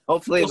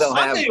 Hopefully they'll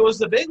Sunday was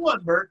the big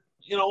one, Bert.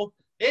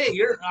 Hey,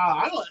 you're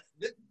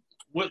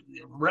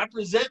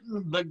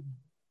representing the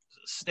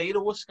state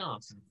of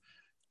Wisconsin.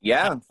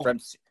 Yeah, from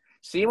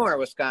Seymour,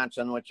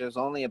 Wisconsin, which is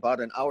only about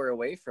an hour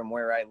away from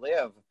where I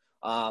live.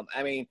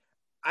 I mean,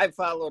 I've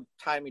followed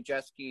Ty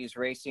Majeski's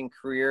racing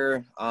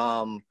career.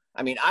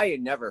 I mean, I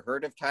had never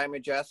heard of Ty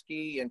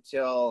Majeski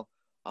until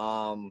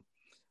I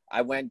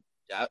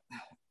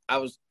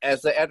was,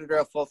 as the editor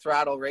of Full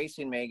Throttle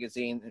Racing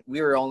magazine,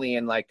 we were only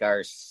in like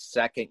our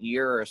second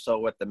year or so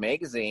with the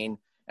magazine.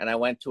 And I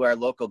went to our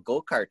local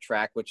go-kart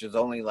track, which is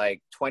only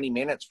like 20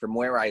 minutes from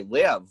where I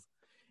live.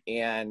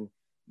 And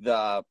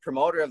the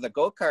promoter of the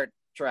go-kart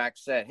track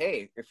said,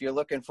 hey, if you're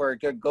looking for a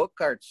good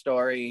go-kart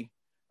story,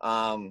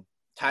 Ty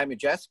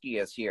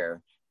Majeski is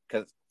here.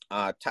 Because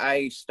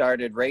Ty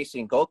started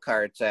racing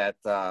go-karts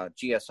at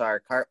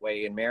GSR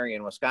Kartway in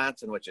Marion,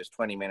 Wisconsin, which is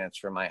 20 minutes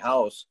from my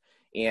house.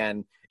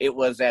 And it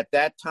was at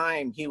that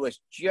time he was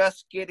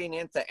just getting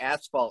into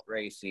asphalt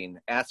racing,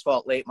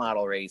 asphalt late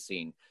model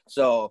racing.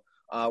 So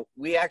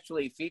we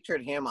actually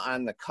featured him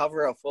on the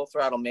cover of Full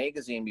Throttle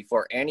magazine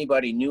before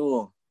anybody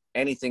knew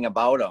anything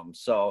about him.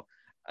 So,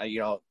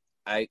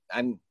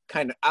 I'm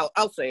kind of,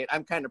 I'll say it,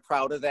 I'm kind of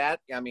proud of that.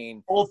 I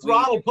mean, Full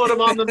Throttle put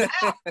him on the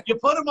map. You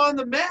put him on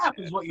the map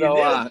is what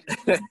you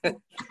did.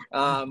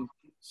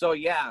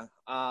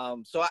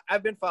 So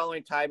I've been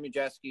following Ty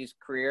Majeski's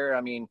career.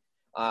 I mean,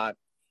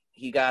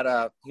 he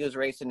was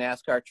racing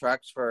NASCAR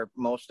trucks for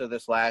most of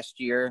this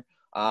last year.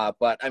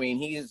 But I mean,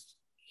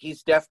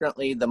 he's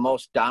definitely the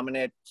most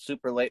dominant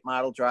super late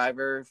model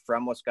driver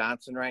from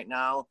Wisconsin right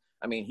now.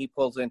 I mean, he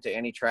pulls into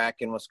any track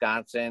in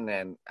Wisconsin,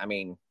 and I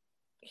mean,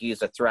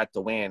 he's a threat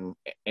to win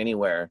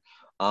anywhere.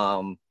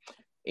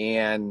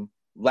 And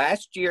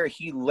last year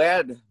he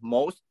led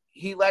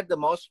the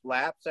most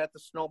laps at the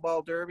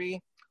Snowball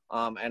Derby.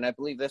 And I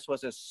believe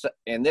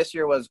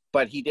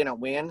but he didn't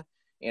win.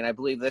 And I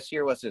believe this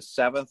year was his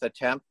 7th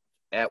attempt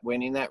at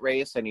winning that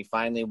race, and he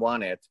finally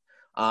won it.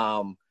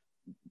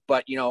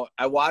 But,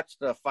 I watched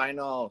the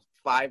final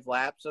 5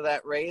 laps of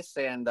that race,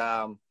 and,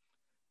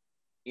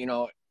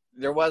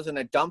 there wasn't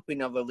a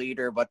dumping of the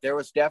leader, but there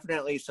was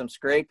definitely some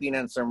scraping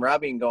and some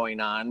rubbing going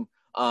on.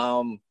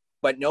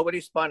 But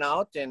nobody spun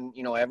out, and,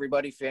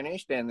 everybody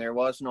finished, and there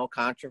was no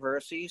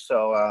controversy.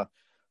 So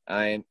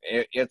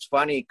it's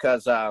funny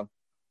because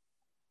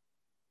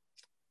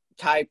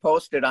Ty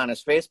posted on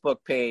his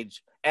Facebook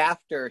page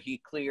after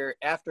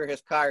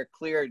his car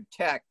cleared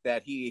tech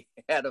that he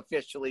had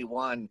officially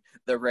won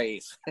the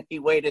race. He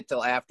waited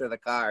till after the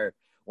car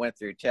went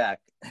through tech.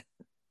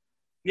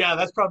 Yeah,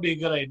 that's probably a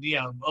good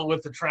idea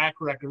with the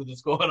track record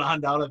that's going on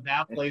down at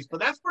that place.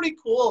 But that's pretty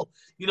cool,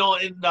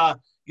 And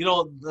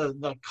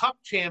the Cup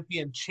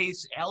champion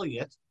Chase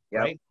Elliott,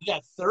 Yep. right? He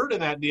got third in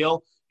that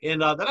deal,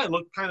 and then I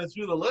looked kind of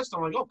through the list.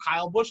 I'm like, oh,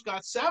 Kyle Busch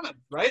got seventh,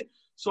 right?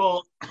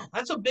 So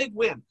that's a big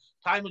win.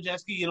 Ty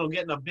Majeski,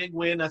 getting a big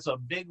win. That's a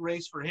big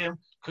race for him.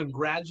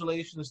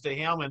 Congratulations to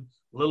him, and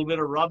a little bit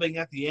of rubbing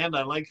at the end.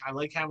 I like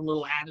having a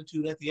little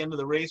attitude at the end of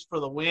the race for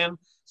the win.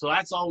 So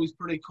that's always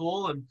pretty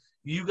cool. And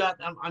you got,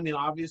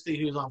 obviously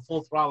he was on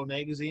Full Throttle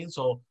Magazine,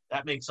 so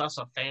that makes us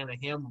a fan of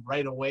him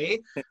right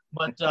away.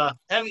 But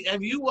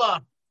have you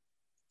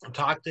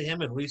talked to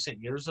him in recent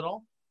years at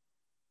all?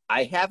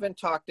 I haven't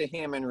talked to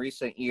him in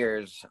recent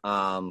years.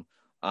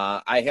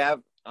 I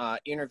have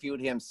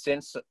interviewed him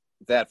since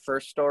that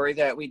first story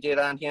that we did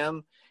on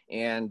him.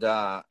 And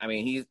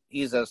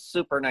he's a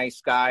super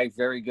nice guy,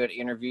 very good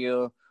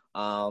interview.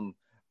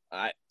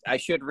 I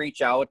should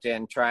reach out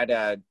and try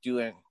to do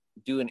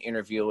an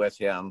interview with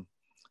him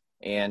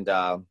and,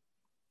 do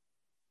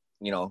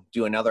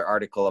another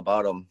article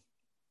about him.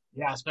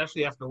 Yeah,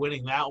 especially after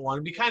winning that one.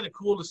 It'd be kind of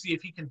cool to see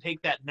if he can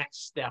take that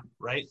next step,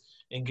 right,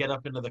 and get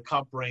up into the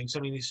Cup ranks.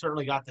 He's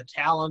certainly got the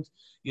talent,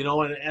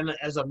 and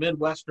as a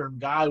Midwestern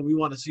guy, we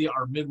want to see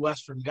our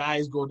Midwestern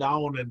guys go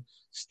down and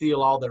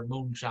steal all their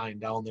moonshine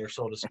down there,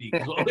 so to speak.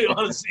 Is what we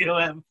want to see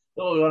them.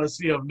 What we want to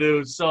see them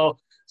do. So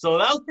that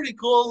was pretty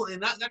cool,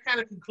 and that kind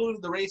of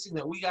concluded the racing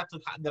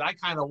that I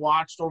kind of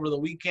watched over the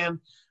weekend.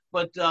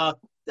 But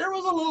there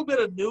was a little bit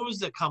of news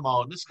that come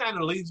out. This kind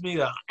of leads me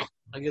to,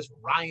 I guess,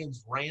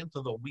 Ryan's rant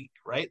of the week,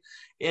 right?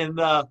 And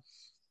the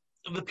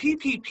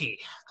PPP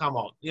come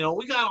out.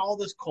 We got all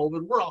this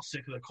COVID. We're all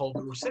sick of the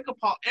COVID. We're sick of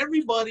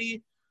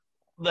everybody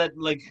that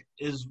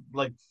is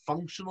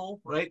functional,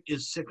 right?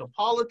 Is sick of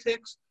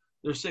politics.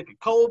 They're sick of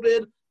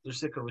COVID. They're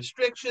sick of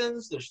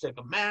restrictions. They're sick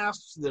of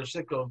masks. They're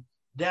sick of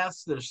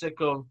deaths. They're sick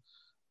of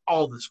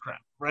all this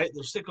crap, right?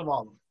 They're sick of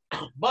all of it.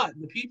 But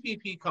the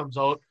PPP comes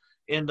out.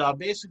 And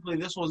basically,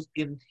 this was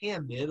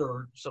intended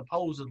or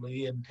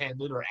supposedly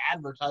intended or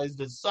advertised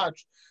as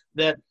such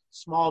that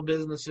small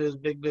businesses,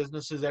 big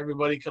businesses,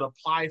 everybody could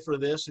apply for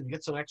this and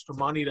get some extra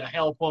money to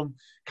help them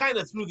kind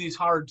of through these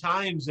hard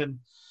times. And,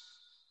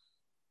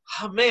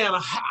 man,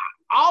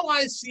 all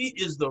I see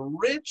is the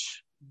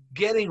rich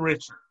getting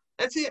richer.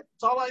 That's it.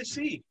 That's all I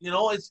see.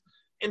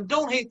 And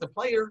don't hate the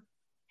player,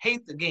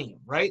 hate the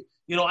game, right?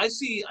 I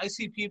see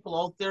people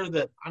out there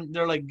that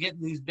they're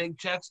getting these big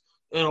checks,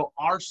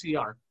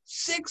 RCR.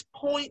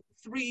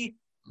 $6.3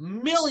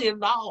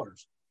 million.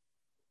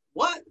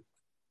 What?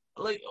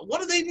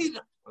 What do they need?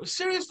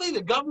 Seriously,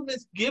 the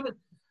government's giving.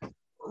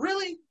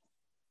 Really?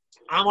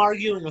 I'm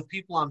arguing with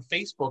people on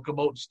Facebook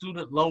about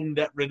student loan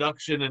debt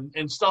reduction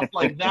and stuff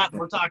like that.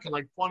 We're talking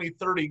 20,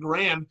 30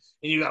 grand,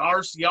 and you got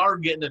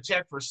RCR getting a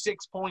check for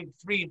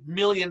 $6.3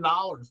 million.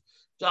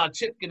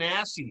 Chip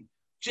Ganassi,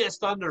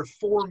 just under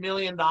 $4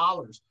 million.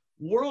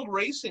 World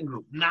Racing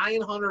Group,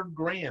 900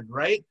 grand,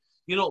 right?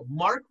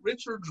 Mark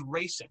Richards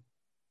Racing.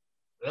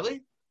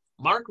 Really?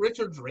 Mark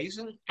Richards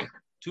Racing?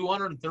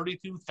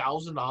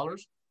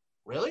 $232,000?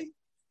 Really?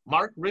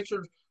 Mark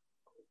Richards?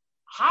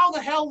 How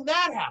the hell did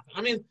that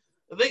happen?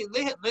 They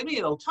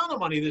made a ton of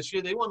money this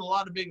year. They won a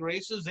lot of big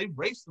races. They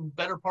raced the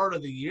better part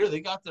of the year. They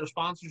got their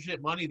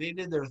sponsorship money. They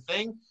did their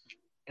thing.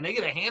 And they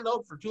get a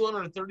handout for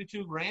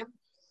 $232 grand.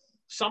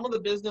 Some of the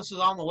businesses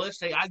on the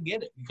list, hey, I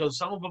get it, because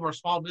some of them are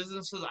small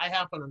businesses. I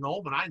happen to know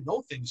them, and I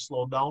know things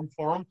slowed down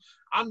for them.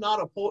 I'm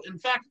not opposed. In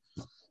fact,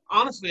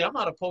 honestly, I'm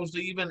not opposed to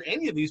even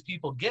any of these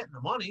people getting the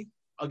money.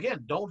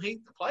 Again, don't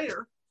hate the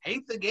player,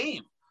 hate the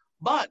game.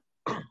 But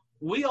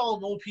we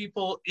all know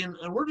people and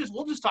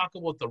we'll just talk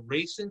about the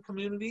racing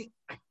community,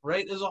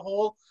 right, as a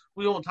whole.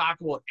 We won't talk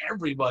about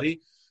everybody,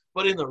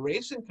 but in the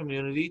racing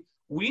community,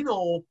 we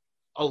know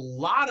a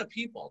lot of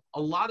people,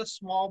 a lot of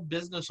small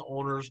business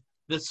owners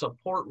that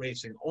support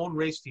racing, own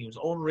race teams,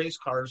 own race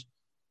cars.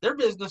 Their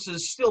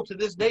businesses still to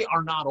this day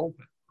are not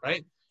open,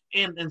 right?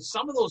 And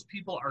some of those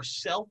people are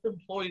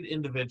self-employed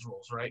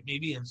individuals, right?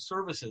 Maybe in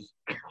services,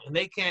 and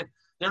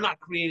they're not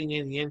creating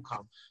any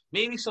income.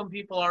 Maybe some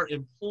people are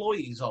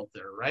employees out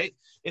there, right?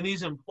 And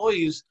these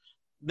employees,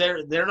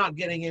 they're not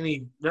getting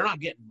money,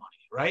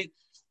 right?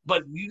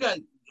 But you got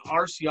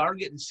RCR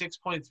getting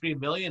 $6.3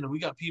 million, and we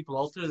got people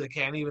out there that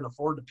can't even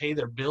afford to pay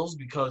their bills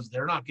because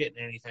they're not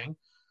getting anything.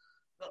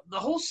 The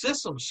whole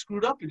system's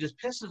screwed up. It just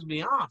pisses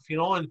me off,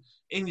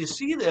 and you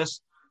see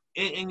this,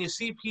 and you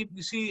see people.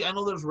 I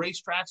know there's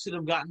racetracks that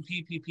have gotten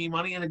PPP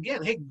money, and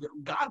again, hey,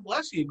 God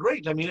bless you,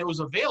 great. It was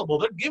available.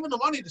 They're giving the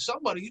money to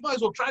somebody. You might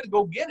as well try to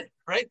go get it,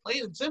 right?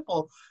 Plain and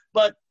simple.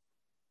 But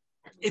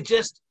it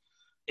just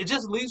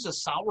leaves a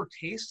sour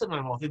taste in my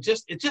mouth. It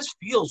just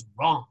feels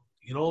wrong,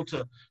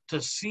 to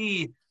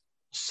see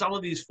some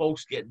of these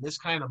folks getting this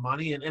kind of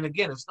money. And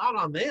again, it's not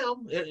on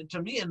them.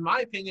 To me, in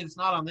my opinion, it's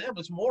not on them.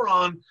 It's more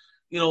on,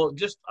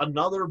 just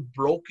another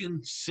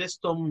broken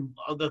system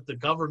that the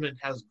government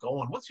has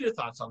going. What's your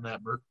thoughts on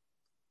that, Bert?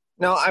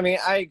 No,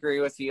 I agree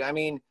with you.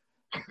 I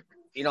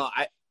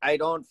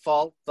don't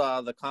fault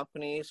the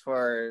companies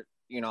for,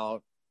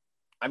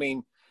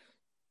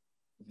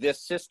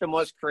 this system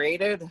was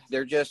created.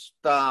 They're just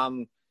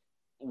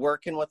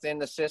working within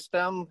the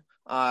system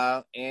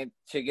and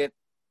to get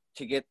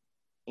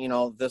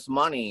this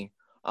money.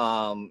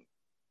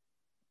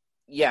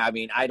 Yeah, I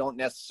mean, I don't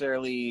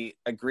necessarily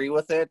agree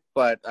with it,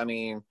 but I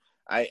mean,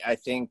 I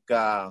think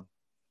the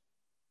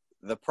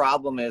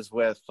problem is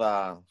with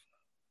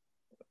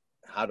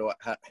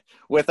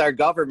with our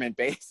government,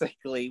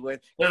 basically.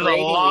 There's a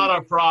lot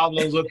of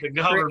problems with the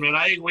government.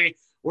 I think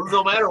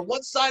no matter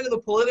what side of the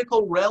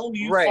political realm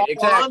you fall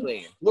on,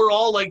 we're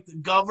all like, the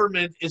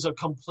government is a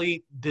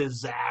complete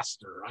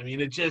disaster. I mean,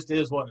 it just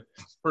is what it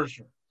is, for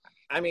sure.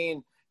 I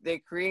mean, they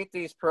create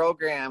these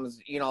programs,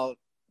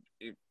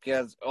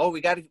 because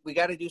we got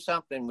to do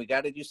something. We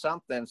got to do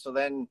something. So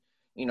then,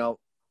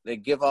 they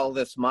give all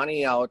this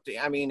money out.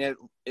 I mean,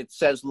 it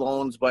says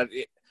loans, but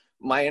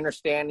my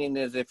understanding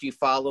is if you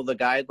follow the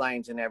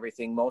guidelines and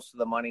everything, most of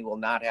the money will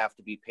not have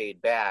to be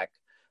paid back.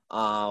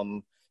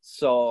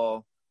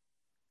 So,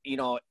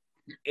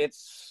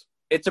 it's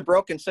a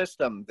broken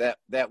system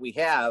that we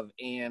have.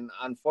 And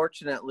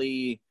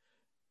unfortunately,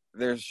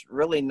 there's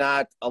really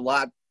not a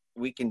lot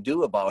we can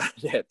do about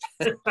it.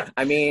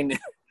 I mean,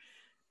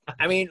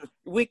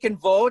 we can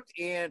vote,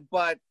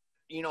 but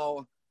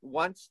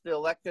once the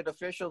elected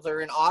officials are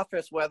in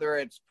office, whether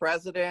it's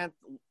president,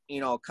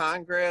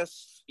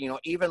 Congress,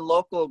 even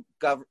local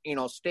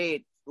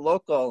state,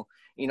 local,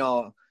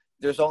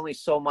 there's only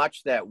so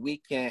much that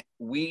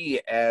we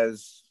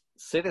as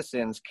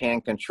citizens can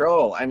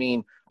control. I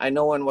mean, I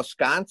know in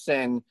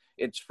Wisconsin,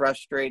 it's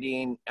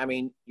frustrating. I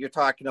mean, you're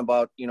talking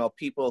about,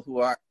 people who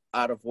are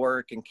out of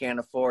work and can't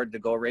afford to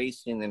go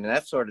racing and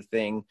that sort of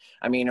thing.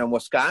 I mean, in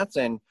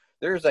Wisconsin,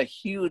 there's a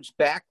huge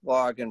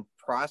backlog in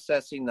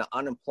processing the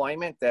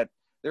unemployment, that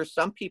there's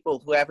some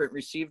people who haven't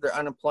received their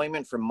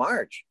unemployment from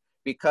March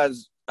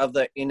because of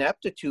the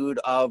ineptitude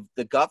of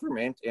the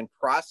government in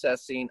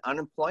processing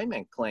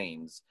unemployment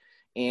claims.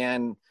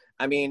 And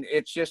I mean,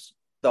 it's just,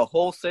 the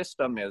whole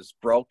system is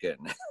broken.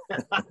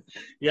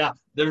 Yeah,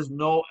 there's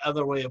no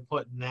other way of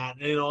putting that.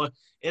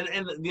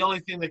 And the only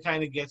thing that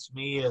kind of gets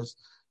me is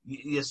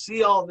you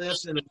see all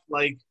this, and it's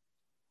like,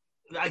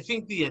 I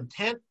think the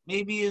intent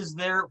maybe is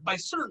there by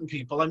certain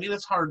people. I mean,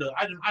 it's hard to,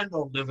 I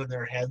don't live in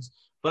their heads,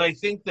 but I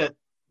think that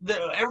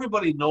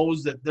everybody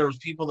knows that there's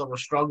people that were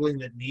struggling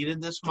that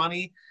needed this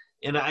money.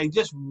 And I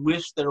just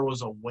wish there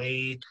was a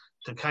way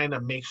to kind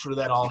of make sure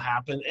that all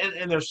happened.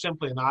 And there's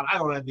simply not. I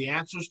don't have the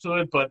answers to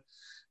it, but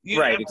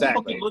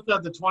people can look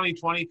at the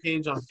 2020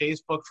 page on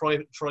Facebook.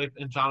 Troy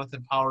and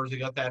Jonathan Powers, they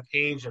got that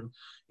page, and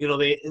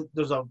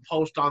there's a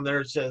post on there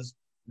that says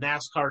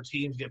NASCAR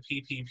teams get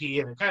PPP,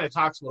 and it kind of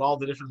talks about all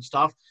the different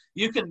stuff.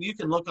 You can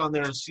look on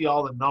there and see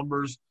all the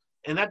numbers,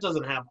 and that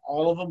doesn't have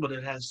all of them, but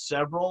it has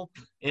several.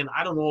 And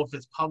I don't know if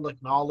it's public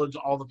knowledge,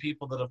 all the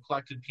people that have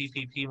collected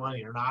PPP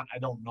money or not. I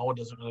don't know. It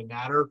doesn't really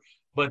matter.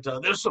 But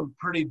there's some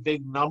pretty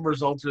big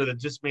numbers out there that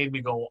just made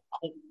me go,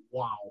 oh,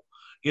 wow.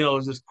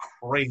 It's just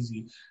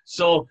crazy.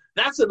 So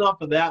that's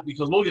enough of that,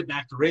 because we'll get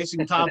back to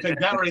racing topic.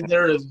 That right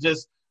there is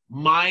just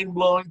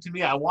mind-blowing to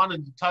me. I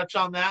wanted to touch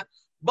on that.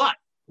 But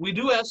we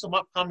do have some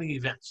upcoming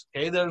events.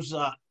 Okay, there's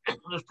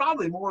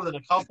probably more than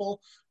a couple,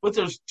 but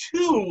there's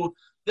two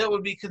that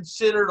would be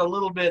considered a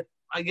little bit,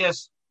 I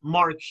guess,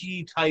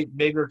 marquee type,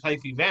 bigger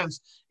type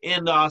events.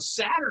 And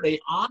Saturday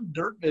on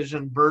Dirt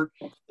Vision, Bert,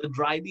 the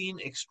Dryden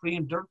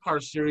Extreme Dirt Car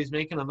Series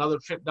making another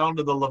trip down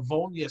to the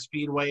Livonia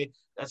Speedway.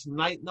 That's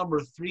night number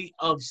 3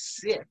 of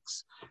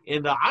 6,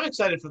 and I'm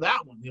excited for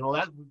that one.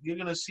 That you're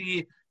going to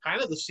see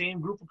kind of the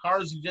same group of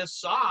cars you just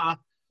saw.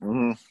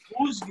 Mm-hmm.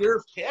 Who's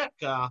your pick?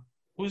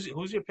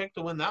 Who's your pick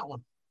to win that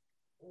one?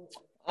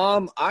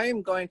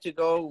 I'm going to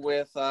go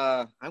with.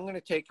 I'm going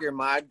to take your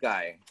mod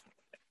guy.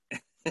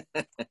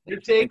 You're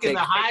taking the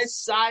high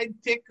side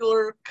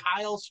tickler,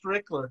 Kyle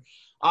Strickler.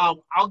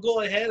 I'll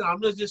go ahead. I'm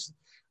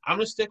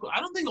gonna stick with. I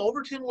don't think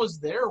Overton was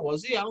there,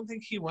 was he? I don't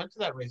think he went to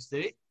that race,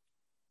 did he?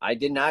 I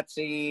did not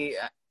see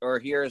or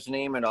hear his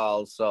name at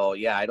all. So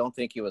yeah, I don't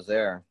think he was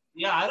there.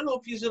 Yeah, I don't know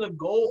if he's gonna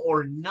go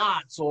or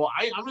not. So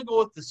I'm gonna go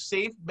with the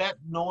safe bet,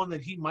 knowing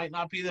that he might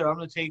not be there. I'm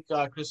gonna take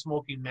Chris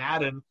Smokey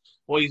Madden.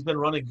 Boy, he's been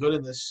running good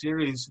in this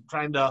series,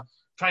 trying to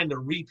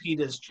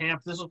repeat as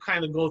champ. This will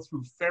kind of go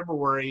through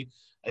February.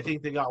 I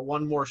think they got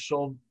one more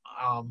show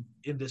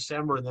in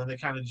December, and then they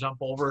kind of jump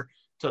over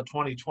to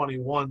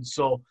 2021.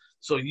 So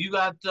you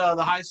got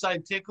the high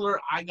side tickler.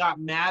 I got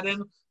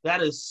Madden.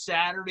 That is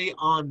Saturday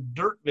on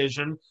Dirt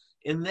Vision.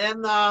 And then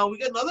we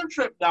got another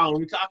trip down.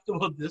 We talked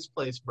about this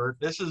place, Bert.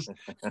 This is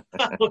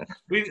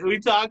we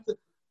talked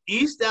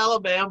East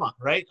Alabama,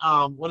 right?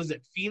 What is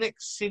it?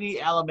 Phoenix City,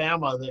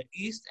 Alabama. The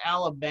East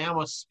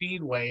Alabama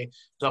Speedway,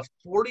 the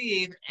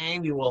 48th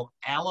annual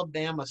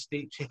Alabama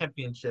State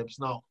Championships.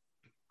 Now,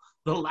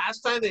 the last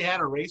time they had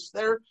a race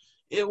there,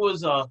 it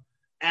was a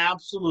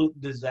absolute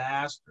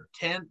disaster.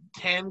 10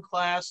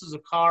 classes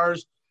of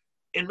cars.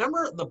 And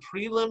remember the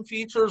prelim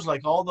features,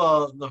 like all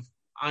the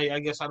I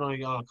guess I don't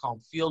even want to call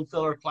them field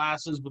filler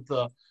classes, but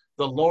the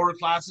lower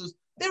classes,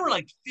 they were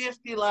like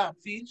 50 lap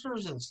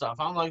features and stuff.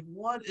 I'm like,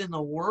 what in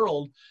the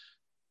world?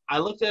 I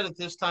looked at it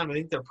this time. I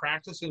think they're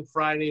practicing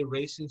Friday,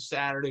 racing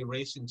Saturday,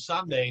 racing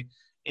Sunday,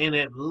 and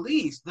at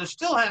least they're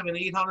still having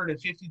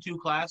 852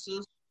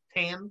 classes,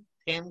 10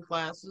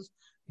 classes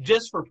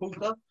just for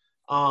Puka.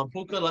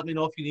 Puka, let me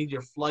know if you need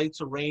your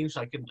flights arranged.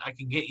 I can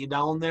get you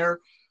down there.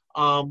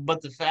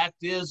 But the fact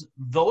is,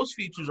 those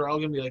features are all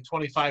going to be like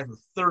 25 or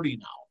 30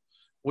 now,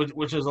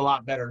 which is a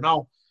lot better.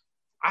 Now,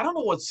 I don't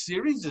know what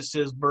series this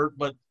is, Bert,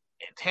 but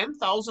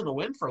 10,000 to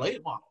win for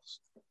late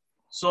models.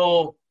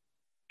 So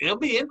it'll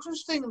be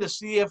interesting to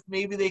see if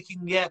maybe they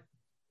can get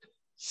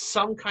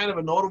some kind of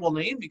a notable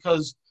name,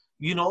 because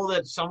you know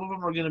that some of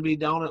them are going to be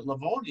down at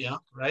Livonia,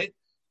 right?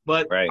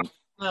 But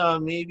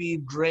maybe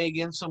drag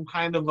in some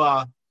kind of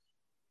a,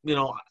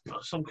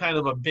 some kind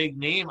of a big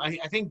name. I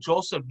think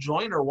Joseph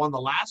Joyner won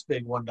the last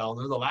big one down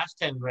there, the last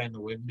 10 grand to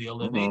win deal,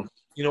 didn't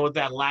he? With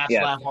that last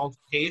lap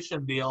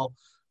altercation deal.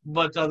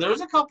 But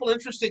there's a couple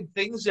interesting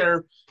things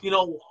there.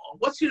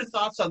 What's your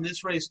thoughts on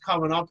this race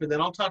coming up? And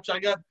then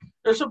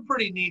there's some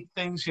pretty neat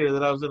things here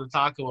that I was going to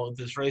talk about with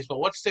this race, but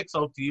what sticks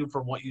out to you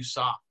from what you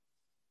saw?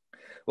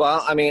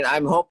 Well, I mean,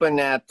 I'm hoping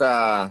that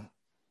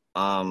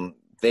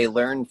they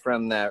learned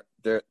from that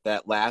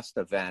last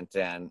event.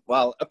 And,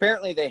 well,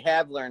 apparently they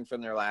have learned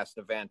from their last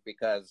event,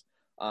 because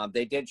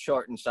they did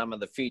shorten some of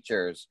the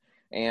features.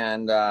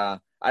 And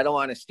I don't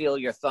want to steal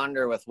your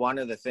thunder with one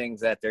of the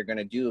things that they're going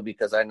to do,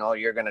 because I know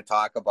you're going to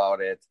talk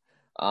about it.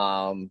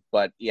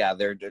 But yeah,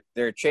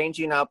 they're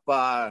changing up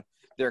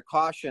their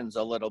cautions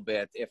a little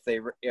bit if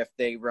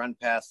they run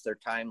past their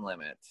time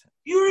limit.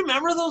 You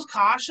remember those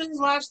cautions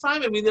last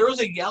time? I mean, there was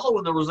a yellow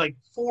and there was like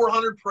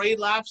 400 parade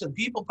laps and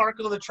people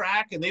parking on the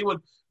track, and they would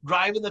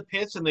drive in the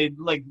pits and they'd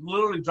like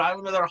literally drive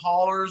into their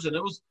haulers, and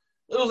it was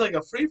like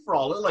a free for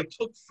all. It like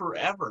took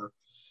forever.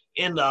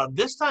 And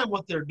this time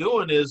what they're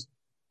doing is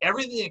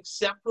everything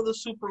except for the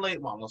super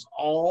late models,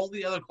 all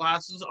the other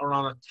classes are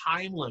on a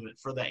time limit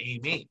for the A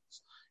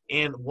mains.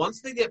 And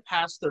once they get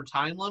past their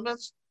time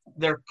limits,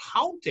 they're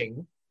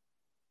counting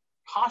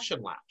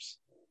caution laps.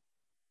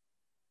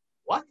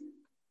 What?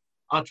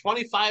 A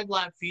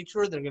 25-lap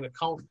feature, they're going to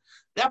count.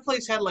 That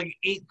place had like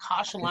 8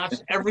 caution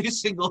laps every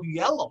single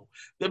yellow.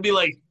 They'd be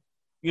like,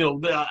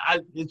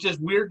 it's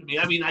just weird to me.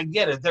 I mean, I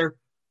get it. They're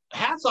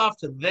hats off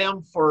to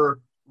them for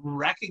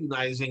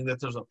recognizing that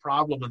there's a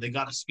problem and they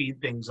got to speed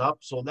things up.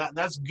 So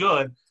that's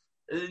good.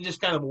 It's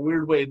just kind of a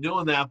weird way of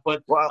doing that.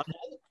 But well,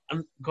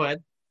 go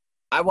ahead.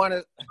 I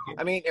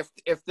mean,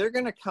 if they're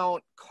going to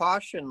count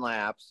caution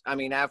laps, I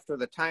mean, after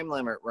the time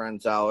limit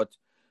runs out,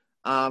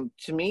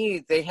 to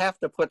me, they have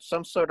to put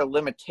some sort of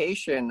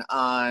limitation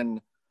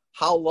on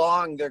how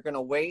long they're going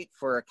to wait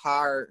for a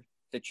car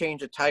to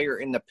change a tire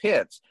in the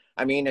pits.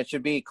 I mean, it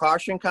should be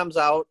caution comes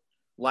out,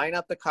 line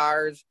up the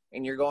cars,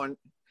 and you're going.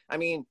 I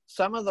mean,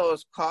 some of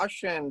those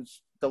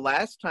cautions the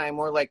last time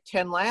were like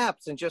 10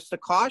 laps and just the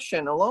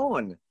caution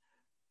alone.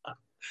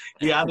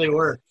 Yeah, they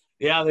were.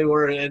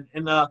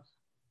 And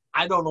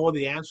I don't know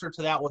the answer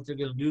to that, what they're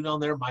going to do down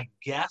there. My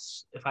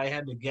guess, if I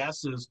had to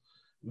guess, is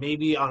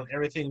maybe on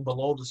everything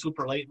below the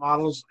super late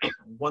models,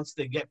 once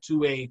they get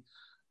to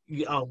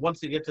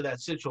that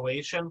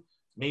situation,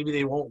 maybe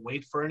they won't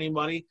wait for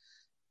anybody.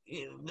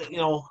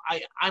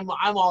 I'm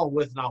all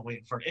with not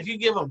waiting for it. If you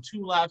give them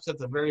 2 laps at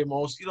the very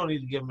most, you don't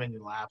need to give them any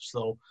laps,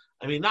 though.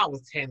 I mean, not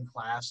with 10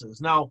 classes.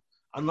 Now,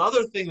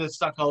 another thing that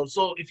stuck out.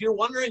 So if you're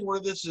wondering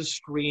where this is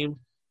streamed,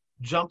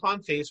 jump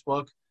on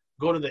Facebook,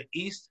 go to the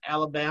East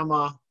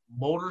Alabama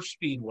Motor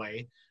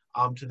Speedway,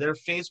 to their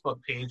Facebook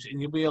page,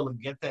 and you'll be able to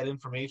get that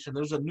information.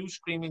 There's a new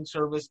streaming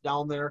service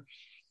down there.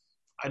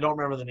 I don't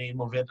remember the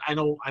name of it. I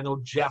know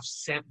Jeff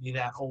sent me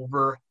that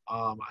over,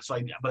 but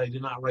I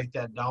did not write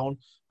that down.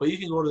 But you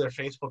can go to their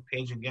Facebook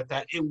page and get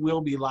that. It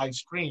will be live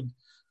streamed.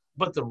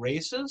 But the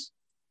races,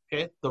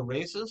 10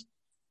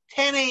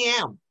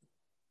 a.m.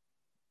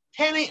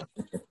 10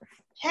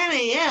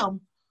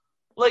 a.m.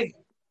 Like,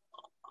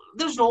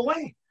 there's no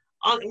way.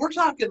 We're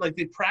talking like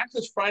they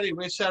practice Friday,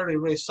 race Saturday,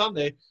 race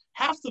Sunday.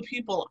 Half the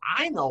people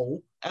I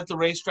know at the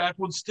racetrack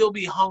would still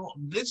be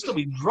they'd still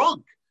be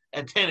drunk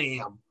at 10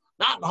 a.m.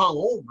 Not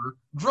hungover,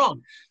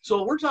 drunk.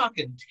 So we're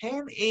talking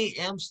 10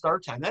 a.m.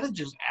 start time. That is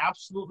just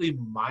absolutely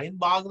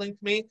mind-boggling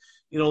to me.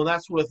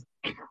 That's with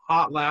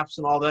hot laps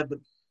and all that. But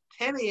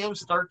 10 a.m.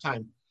 start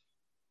time.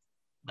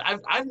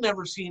 I've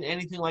never seen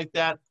anything like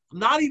that.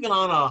 Not even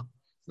on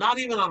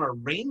a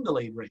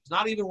rain-delayed race.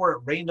 Not even where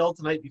it rained out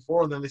the night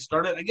before and then they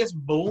started. I guess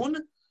Boone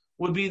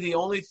would be the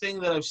only thing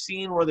that I've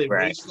seen where they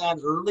raced that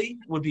early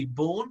would be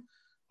Boone.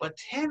 But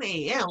 10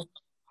 a.m.,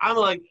 I'm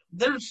like,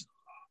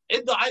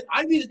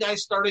 I'd be the guy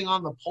starting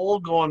on the pole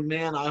going,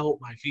 man, I hope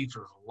my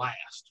features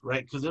last,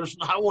 right? Because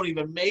I won't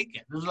even make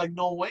it. There's like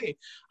no way.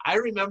 I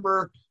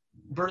remember,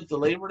 Bert, the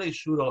Labor Day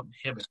shootout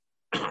in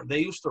Hibbett. They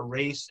used to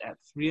race at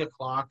 3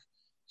 o'clock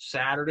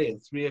Saturday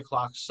and 3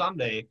 o'clock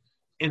Sunday,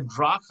 and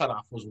draw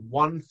cutoff was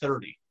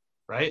 1:30,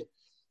 right?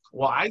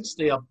 Well, I'd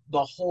stay up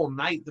the whole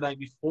night the night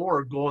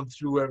before going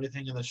through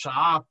everything in the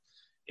shop,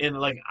 and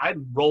like I'd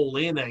roll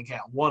in like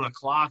at 1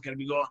 o'clock and I'd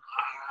be going,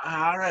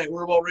 all right,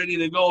 we're about ready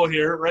to go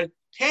here, right?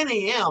 10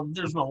 a.m.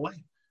 There's no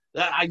way.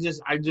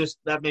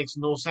 That makes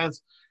no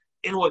sense.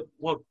 and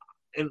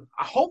and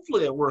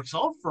hopefully it works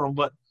out for them.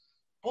 But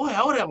boy,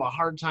 I would have a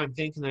hard time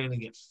thinking they're going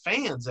to get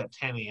fans at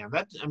 10 a.m.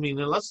 I mean,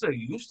 unless they're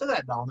used to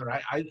that down there,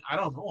 I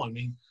don't know. I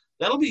mean,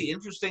 that'll be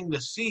interesting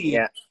to see.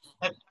 Yeah.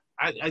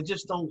 I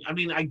just don't. I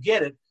mean, I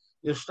get it.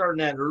 They're starting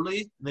that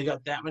early, and they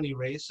got that many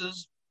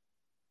races,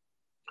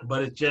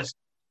 but it just,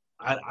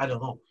 I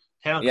don't know.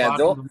 10 o'clock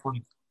in the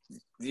morning.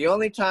 The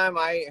only time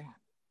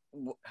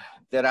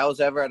that I was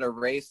ever at a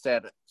race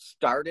that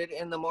started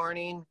in the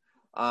morning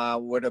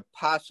would have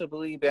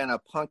possibly been a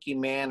Punky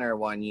Manor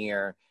one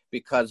year,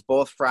 because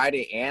both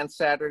Friday and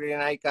Saturday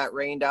night got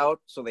rained out,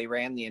 so they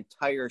ran the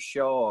entire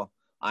show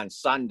on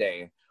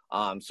Sunday.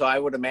 So I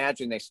would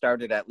imagine they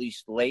started at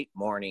least late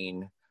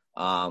morning.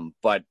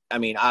 But I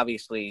mean,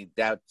 obviously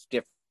that's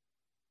different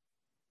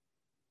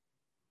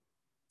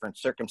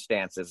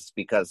circumstances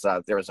because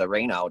there was a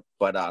rain out,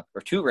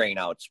 or two rain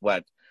outs.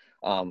 But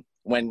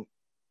when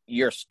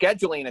you're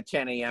scheduling at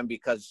 10 a.m.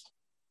 because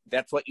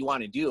that's what you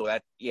want to do,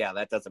 that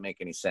doesn't make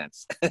any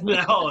sense.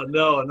 No,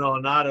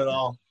 not at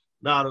all.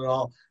 Not at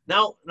all.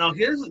 Now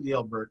here's the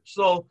deal, Bert.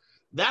 So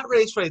that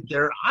race right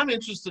there, I'm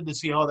interested to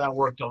see how that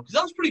worked out, because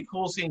that was pretty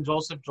cool seeing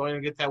Joseph Joyner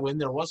get that win.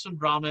 There was some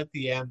drama at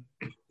the end.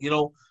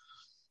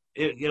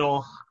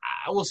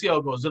 I will see how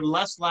it goes. There are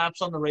less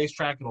laps on the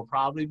racetrack. It'll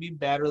probably be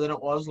better than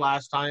it was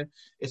last time.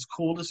 It's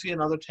cool to see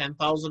another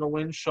 10,000 a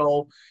win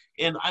show.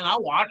 And I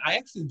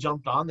actually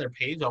jumped on their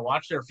page. I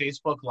watched their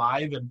Facebook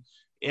Live, and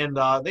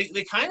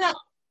they kind of,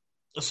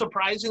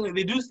 surprisingly,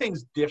 they do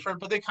things different,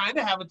 but they kind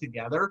of have it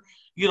together.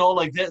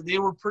 Like they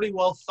were pretty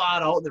well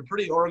thought out. They're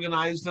pretty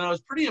organized, and I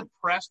was pretty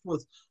impressed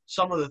with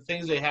some of the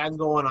things they had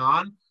going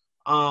on.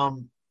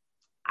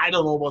 I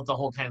don't know about the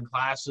whole 10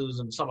 classes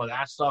and some of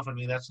that stuff. I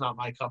mean, that's not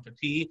my cup of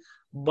tea,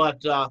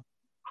 but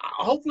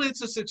hopefully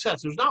it's a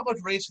success. There's not much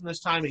racing this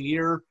time of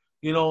year,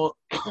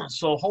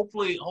 so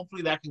hopefully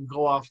that can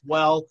go off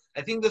well.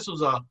 I think this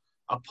was a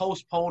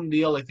postponed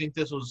deal. I think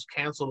this was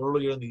canceled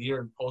earlier in the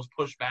year and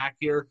pushed back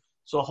here.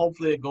 So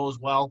hopefully it goes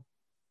well.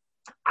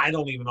 I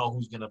don't even know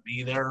who's going to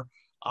be there.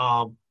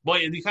 But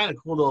it'd be kind of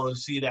cool to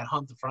see that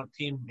Hunt the Front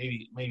team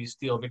maybe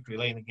steal Victory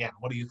Lane again.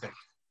 What do you think?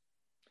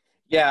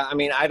 Yeah, I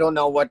mean, I don't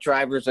know what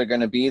drivers are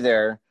going to be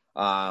there.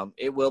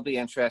 It will be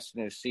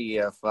interesting to see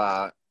if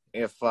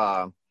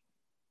a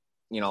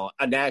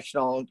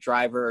national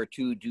driver or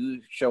two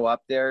do show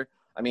up there.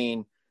 I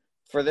mean,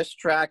 for this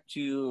track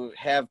to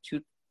have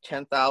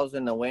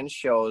 10,000 to win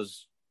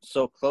shows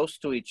so close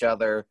to each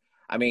other,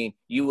 I mean,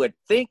 you would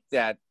think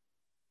that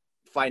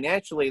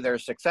financially they're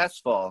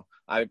successful.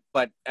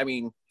 But I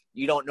mean,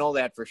 you don't know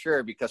that for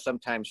sure, because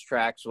sometimes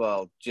tracks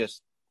will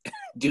just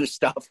do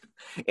stuff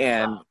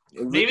and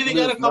maybe they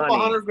got a couple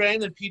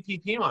 $100,000 in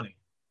PTT money.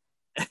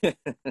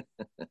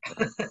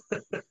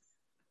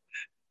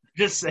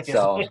 Just saying.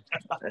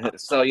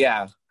 So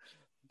yeah,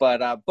 but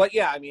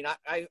yeah, I mean,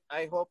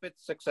 I hope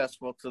it's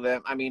successful to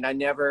them. I mean, I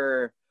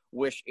never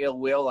wish ill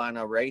will on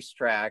a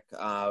racetrack,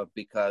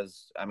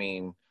 because I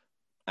mean,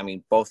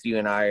 both you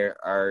and I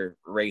are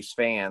race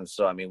fans,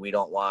 so I mean, we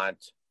don't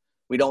want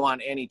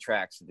any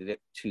tracks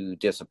to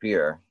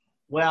disappear.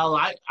 Well,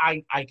 I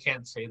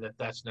can't say that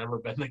that's never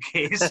been the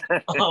case.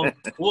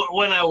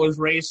 When I was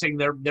racing,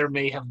 there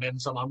may have been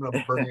some "I'm going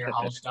to burn your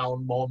house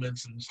down"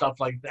 moments and stuff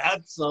like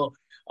that. So,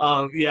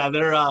 I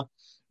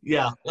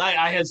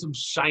had some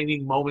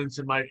shining moments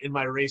in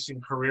my racing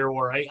career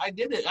where I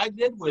did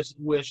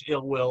wish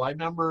ill will. I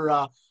remember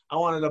I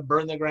wanted to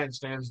burn the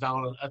grandstands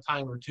down a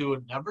time or two,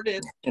 and never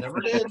did.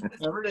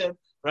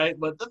 Right,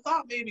 but the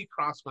thought maybe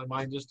crossed my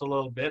mind just a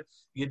little bit.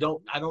 I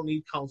don't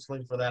need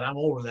counseling for that. I'm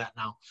over that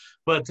now.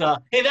 But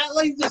hey, that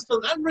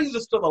brings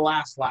us to the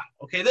last lap.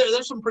 Okay,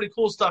 there's some pretty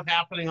cool stuff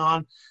happening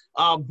on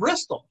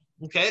Bristol.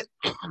 Okay,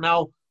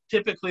 now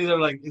typically they're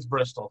like, it's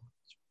Bristol,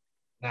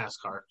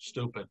 NASCAR,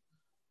 stupid.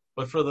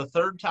 But for the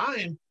third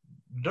time,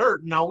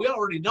 dirt. Now we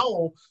already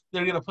know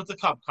they're going to put the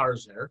Cup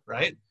cars there,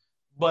 right?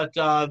 But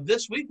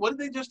this week, what did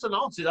they just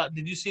announce?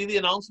 Did you see the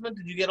announcement?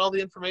 Did you get all the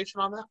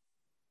information on that?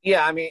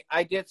 Yeah, I mean,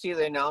 I did see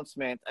the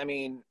announcement. I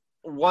mean,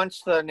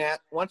 once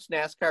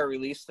NASCAR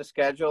released the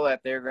schedule that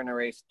they're going to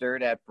race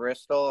dirt at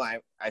Bristol,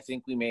 I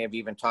think we may have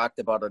even talked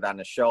about it on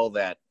the show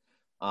that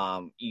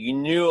you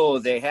knew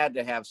they had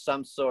to have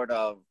some sort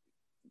of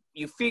 –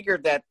 you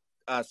figured that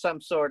some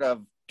sort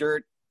of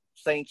dirt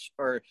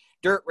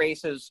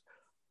races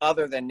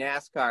other than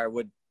NASCAR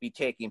would be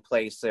taking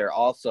place there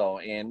also.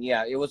 And,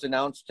 yeah, it was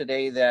announced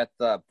today that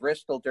the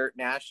Bristol Dirt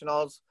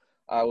Nationals –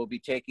 will be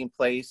taking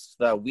place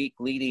the week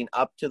leading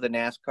up to the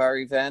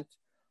NASCAR event.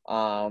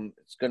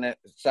 It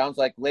sounds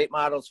like late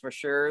models for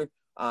sure.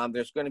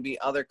 There's going to be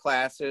other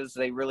classes.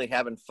 They really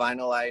haven't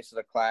finalized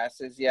the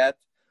classes yet.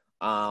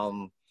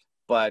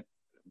 But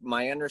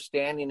my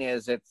understanding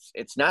is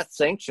it's not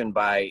sanctioned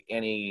by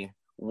any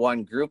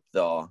one group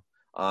though,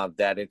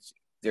 that it's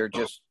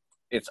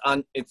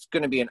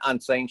going to be an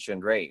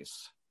unsanctioned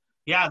race.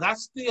 Yeah,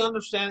 that's the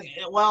understanding.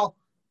 Well,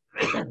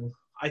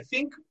 I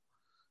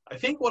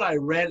think what I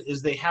read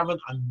is they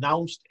haven't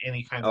announced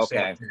any kind of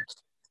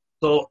sanctions.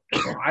 So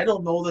I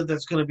don't know that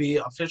that's going to be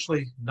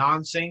officially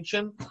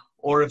non-sanctioned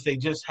or if they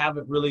just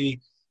haven't really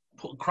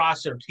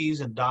crossed their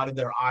T's and dotted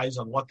their I's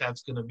on what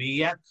that's going to be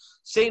yet.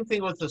 Same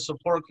thing with the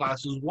support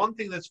classes. One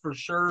thing that's for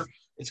sure,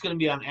 it's going to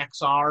be on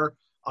XR.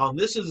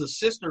 This is a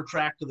sister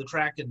track to the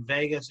track in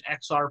Vegas.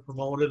 XR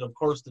promoted, of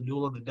course, the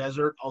Duel in the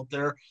Desert out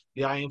there,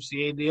 the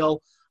IMCA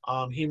deal.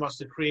 Barry must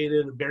have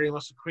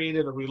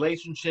created a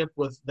relationship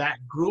with that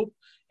group,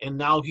 and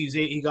now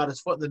he got his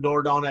foot in the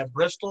door down at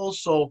Bristol.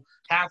 So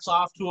hats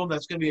off to him.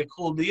 That's going to be a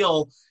cool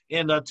deal.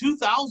 And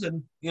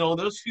 2000,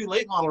 there's a few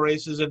late model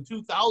races in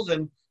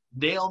 2000.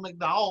 Dale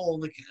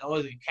McDowell,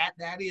 was it Cat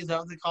Daddy? Is that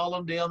what they call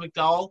him? Dale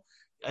McDowell?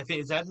 I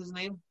think, is that his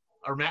name?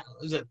 Or Mac?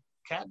 Is it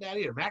Cat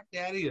Daddy or Mac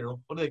Daddy, or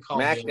what do they call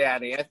him? Mac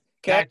Daddy.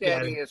 Cat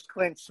Daddy is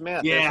Clint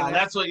Smith. Yeah,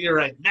 that's what you're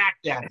right. Mac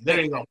Daddy.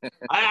 There you go.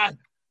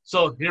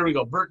 So here we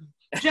go. Burton,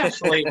 Jeff's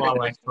the late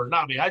model expert,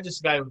 not me. I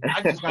just got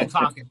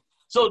talking.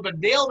 So,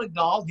 but Dale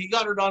McDowell, he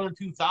got her done in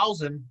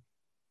 2000,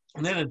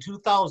 and then in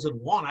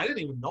 2001, I didn't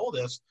even know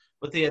this,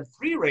 but they had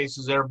 3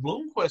 races there.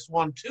 Bloomquist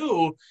won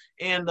 2,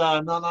 and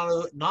none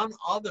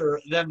other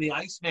than the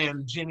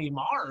Iceman, Jimmy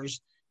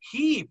Mars.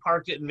 He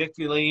parked it in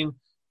Victory Lane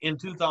in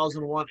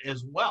 2001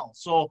 as well.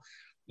 So,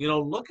 it's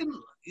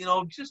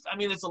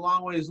a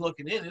long ways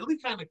looking in. It'll be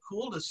kind of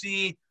cool to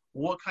see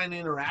what kind of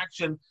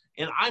interaction.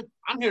 And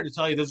I'm here to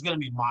tell you there's going to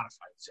be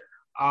modifieds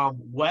there.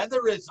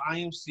 Whether it's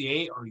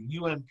IMCA or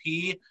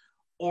UMP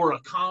or a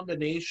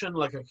combination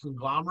like a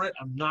conglomerate,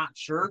 I'm not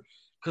sure.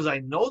 Because I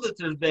know that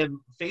there's been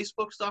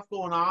Facebook stuff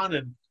going on,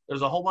 and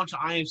there's a whole bunch of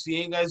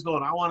IMCA guys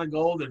going, I want to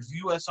go. There's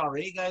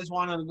USRA guys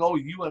wanting to go.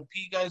 UMP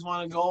guys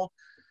want to go.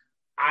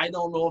 I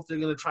don't know if they're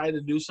going to try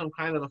to do some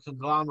kind of a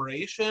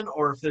conglomeration,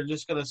 or if they're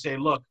just going to say,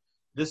 look,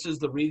 this is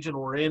the region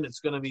we're in. It's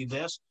going to be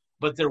this.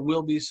 But there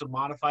will be some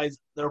modifieds.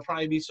 There will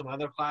probably be some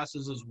other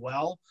classes as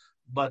well.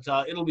 But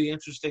it'll be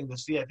interesting to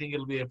see. I think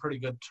it'll be a pretty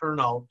good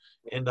turnout.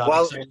 And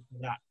excited for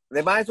that.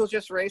 They might as well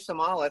just race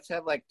them all. Let's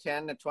have like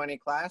 10 to 20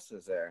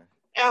 classes there.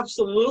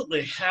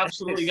 Absolutely.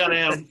 You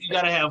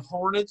gotta have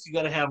Hornets, you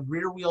gotta have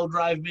rear wheel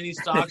drive mini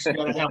stocks, you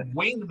gotta have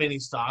winged mini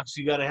stocks,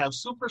 you gotta have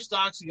super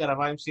stocks, you gotta have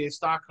IMCA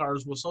stock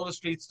cars, Wissota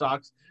street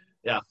stocks.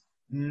 Yeah.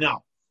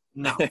 No.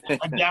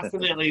 I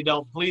definitely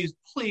don't. Please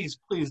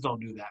don't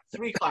do that.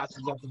 3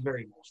 classes at the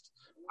very most.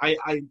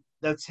 I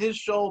that's his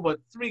show, but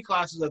 3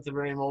 classes at the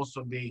very most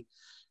would be,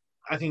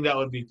 I think that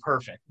would be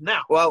perfect.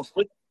 Now, well,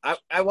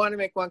 I want to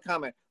make one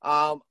comment.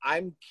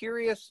 I'm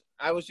curious.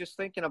 I was just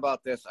thinking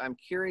about this. I'm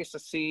curious to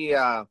see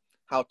how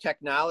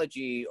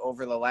technology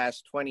over the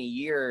last 20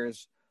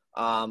 years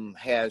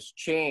has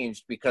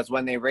changed, because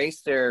when they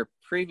raced there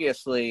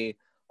previously,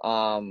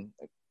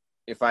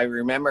 if I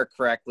remember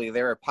correctly,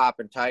 they were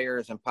popping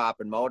tires and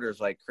popping motors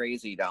like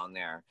crazy down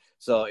there.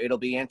 So it'll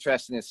be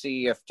interesting to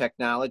see if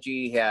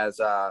technology has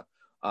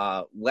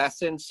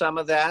lessened some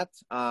of that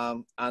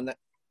on the,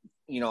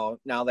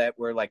 now that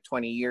we're like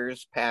 20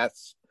 years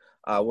past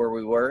where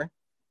we were.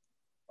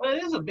 Well,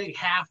 it is a big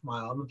half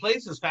mile, and the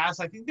place is fast.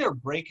 I think they were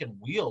breaking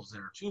wheels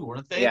there too,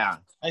 weren't they? Yeah.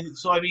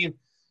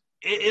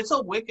 It's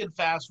a wicked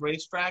fast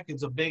racetrack.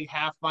 It's a big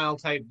half mile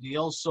type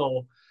deal.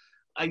 So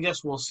I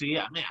guess we'll see.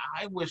 I mean,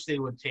 I wish they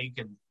would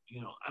take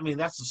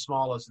that's the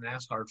smallest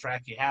NASCAR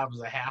track you have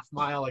is a half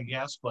mile, I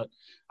guess. But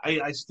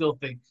I still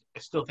think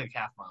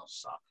half miles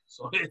suck.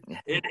 So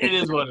it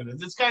is what it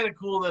is. It's kind of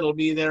cool that it'll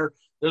be there.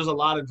 There's a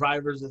lot of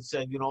drivers that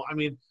said,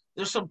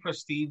 there's some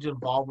prestige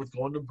involved with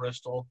going to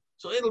Bristol.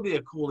 So it'll be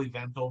a cool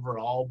event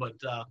overall. But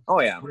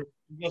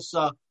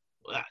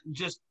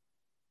just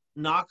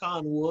knock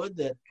on wood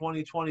that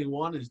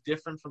 2021 is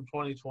different from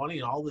 2020,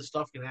 and all this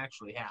stuff can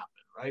actually happen,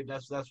 right?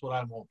 That's what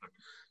I'm hoping.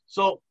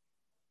 So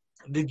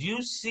did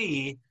you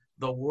see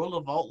the World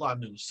of Outlaw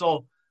news?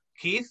 So,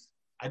 Keith,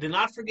 I did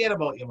not forget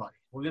about you, buddy.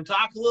 We're going to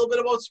talk a little bit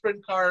about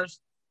sprint cars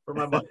for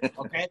my buddy,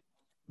 okay?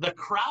 The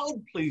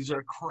crowd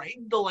pleaser,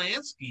 Craig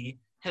Delansky,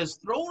 has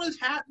thrown his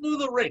hat into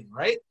the ring,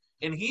 right?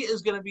 And he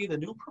is going to be the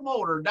new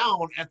promoter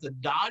down at the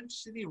Dodge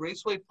City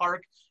Raceway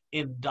Park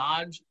in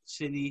Dodge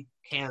City,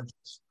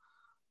 Kansas.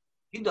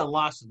 He done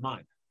lost his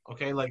mind,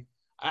 okay? Like,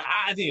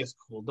 I think it's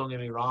cool, don't get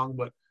me wrong,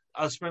 but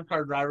a sprint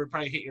car driver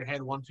probably hit your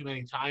head one too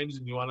many times,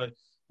 and you want to,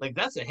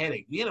 that's a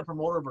headache. Being a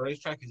promoter of a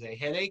racetrack is a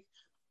headache,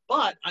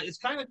 but it's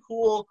kind of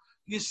cool.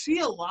 You see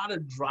a lot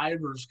of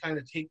drivers kind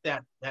of take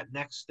that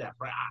next step,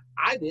 right?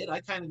 I did. I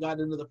kind of got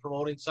into the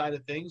promoting side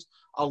of things.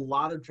 A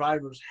lot of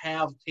drivers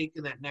have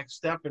taken that next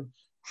step and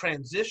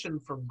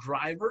transitioned from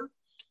driver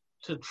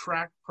to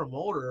track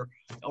promoter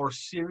or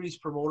series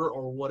promoter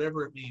or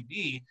whatever it may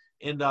be.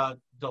 And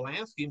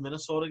Delansky,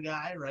 Minnesota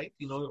guy, right?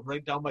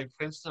 Right down by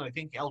Princeton. I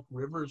think Elk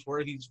River is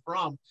where he's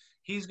from.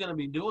 He's going to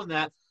be doing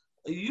that.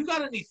 You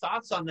got any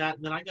thoughts on that?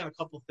 And then I got a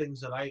couple of things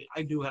that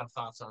I do have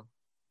thoughts on.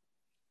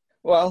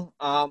 Well,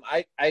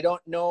 I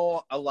don't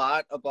know a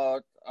lot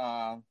about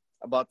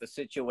the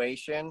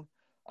situation,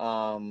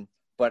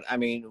 but I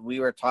mean, we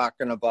were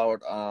talking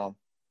about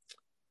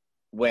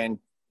when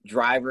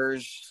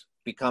drivers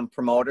become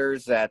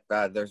promoters that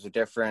there's a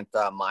different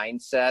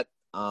mindset.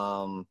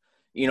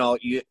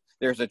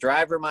 There's a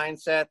driver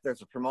mindset,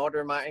 there's a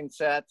promoter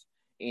mindset,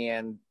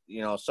 and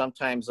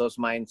sometimes those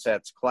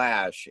mindsets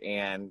clash,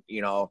 and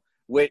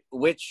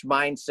which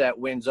mindset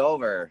wins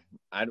over.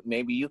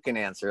 Maybe you can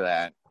answer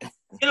that.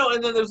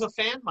 And then there's a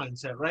fan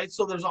mindset, right?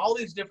 So there's all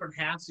these different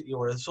hats that you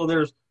wear. So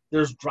there's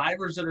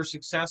drivers that are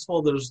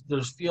successful. There's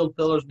field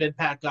fillers, mid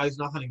pack guys,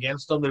 nothing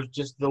against them. There's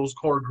just those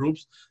core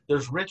groups.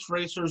 There's rich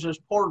racers. There's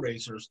poor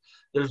racers.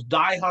 There's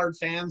diehard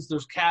fans.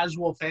 There's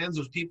casual fans.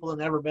 There's people that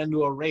never been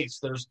to a race.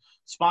 There's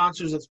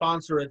sponsors that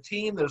sponsor a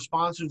team. There's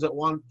sponsors that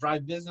want to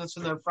drive business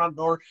in their front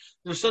door.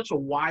 There's such a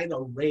wide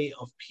array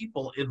of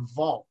people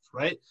involved,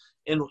 right?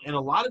 And a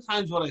lot of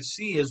times what I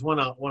see is when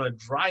a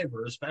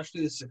driver,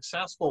 especially a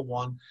successful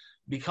one,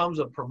 becomes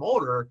a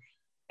promoter,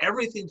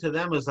 everything to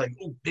them is like,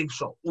 oh, big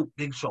show, oh,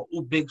 big show,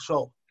 oh, big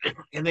show.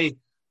 And they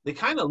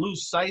kind of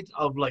lose sight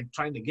of like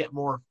trying to get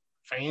more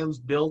fans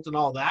built and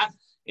all that.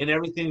 And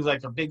everything's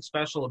like a big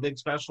special,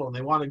 and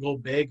they want to go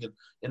big.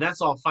 And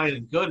that's all fine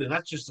and good. And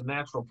that's just a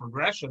natural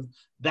progression.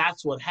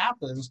 That's what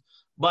happens.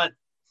 But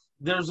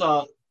there's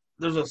a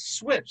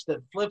switch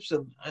that flips,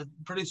 and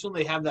pretty soon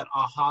they have that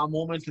aha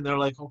moment. And they're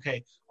like,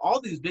 okay, all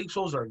these big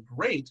shows are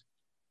great,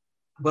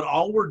 but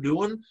all we're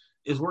doing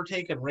is we're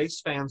taking race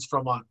fans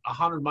from a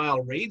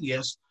 100-mile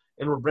radius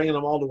and we're bringing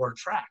them all to our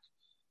track.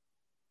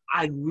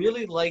 I'd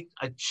really like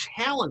to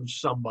challenge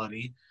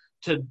somebody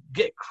to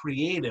get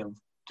creative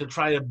to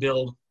try to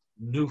build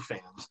new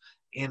fans.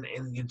 And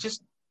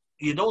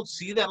you don't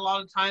see that a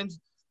lot of times.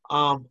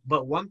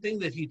 But one thing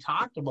that he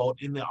talked about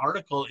in the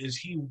article is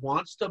he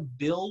wants to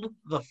build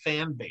the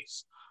fan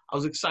base. I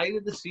was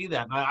excited to see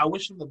that. And I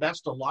wish him the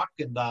best of luck,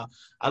 and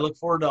I look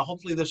forward to,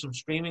 hopefully there's some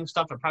streaming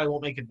stuff. I probably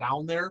won't make it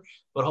down there,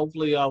 but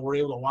hopefully we're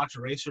able to watch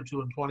a race or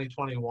two in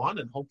 2021,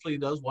 and hopefully he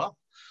does well.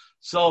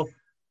 So,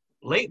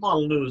 late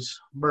model news,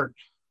 Bert,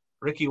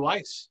 Ricky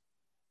Weiss.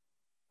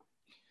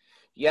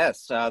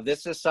 Yes,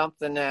 this is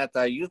something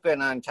that you've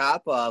been on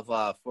top of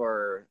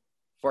for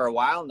a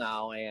while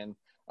now, and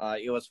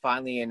it was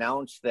finally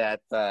announced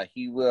that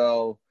he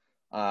will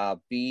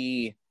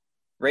be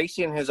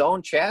racing his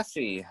own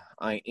chassis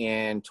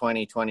in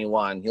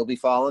 2021. He'll be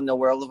following the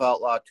World of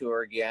Outlaw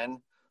Tour again,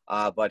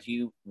 but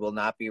he will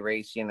not be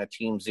racing a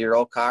Team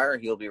Zero car.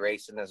 He'll be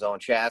racing his own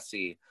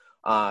chassis.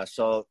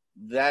 So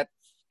that's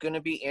going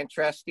to be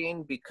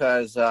interesting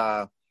because,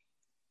 I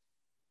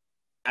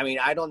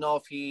don't know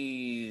if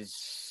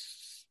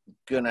he's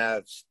going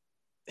to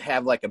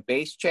have like a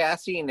base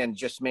chassis and then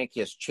just make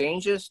his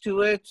changes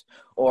to it,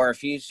 or if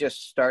he's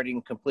just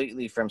starting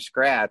completely from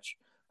scratch.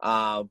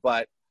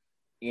 But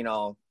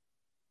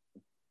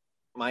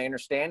my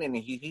understanding,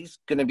 he's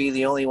going to be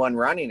the only one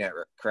running it,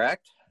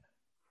 correct?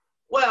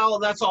 Well,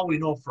 that's all we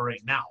know for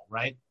right now,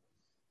 right?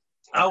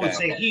 I would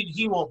say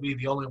he won't be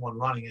the only one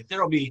running it.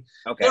 There'll be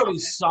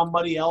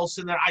somebody else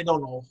in there. I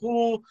don't know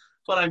who,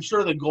 but I'm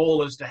sure the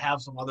goal is to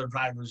have some other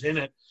drivers in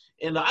it.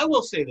 And I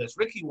will say this,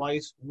 Ricky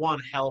Weiss,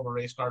 one hell of a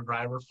race car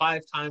driver,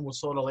 5-time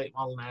WISSOTA late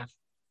model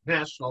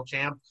national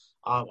champ.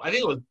 I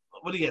think it was,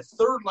 what did he get,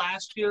 third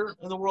last year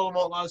in the World of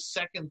Outlaws,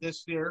 second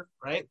this year,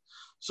 right?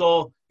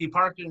 So he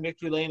parked in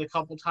victory lane a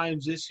couple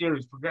times this year.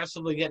 He's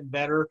progressively getting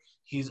better.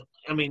 He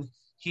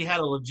had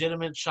a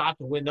legitimate shot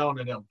to win down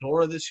at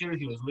Eldora this year.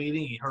 He was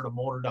leading. He heard a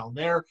motor down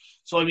there.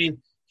 So,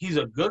 he's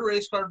a good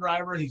race car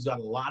driver. He's got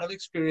a lot of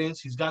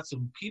experience. He's got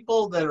some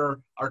people that are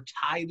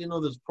tied into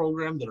this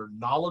program that are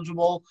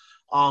knowledgeable.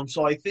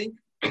 So I think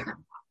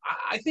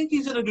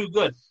he's going to do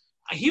good.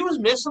 He was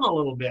missing a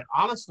little bit,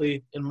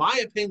 honestly, in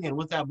my opinion,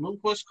 with that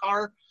Bloomquist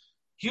car.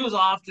 He was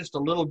off just a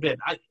little bit.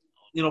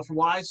 From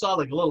what I saw,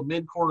 like a little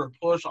mid-corner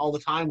push all the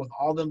time with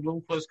all them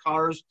Bloomquist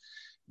cars.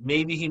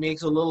 Maybe he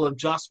makes a little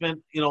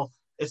adjustment.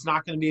 It's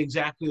not going to be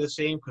exactly the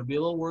same. Could be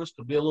a little worse.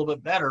 Could be a little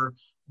bit better.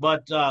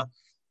 But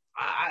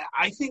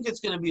I think it's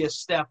going to be a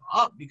step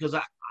up because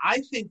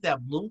I think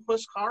that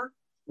Bloomquist car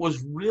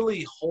was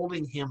really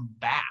holding him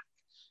back.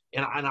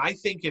 And I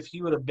think if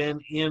he would have been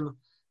in –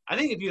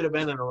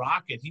 a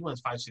Rocket, he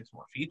wins 5-6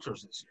 more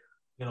features this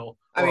year.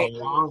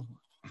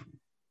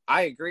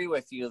 I agree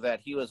with you that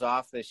he was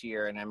off this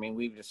year, and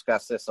we've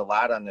discussed this a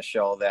lot on the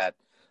show that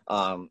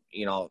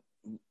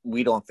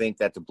we don't think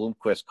that the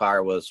Bloomquist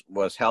car was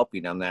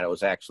helping him, that it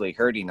was actually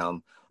hurting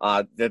him.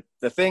 The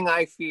thing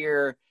I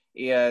fear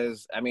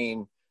is,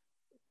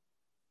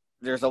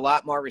 there's a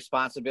lot more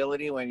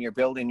responsibility when you're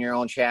building your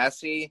own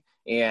chassis,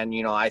 and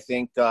I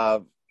think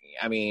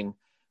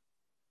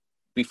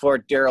before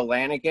Darrell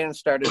Lanigan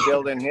started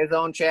building his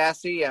own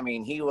chassis,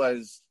 he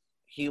was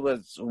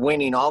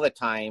winning all the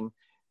time,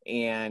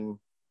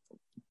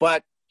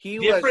 but he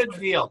different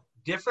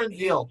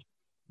deal,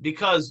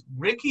 because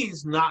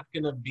Ricky's not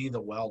going to be the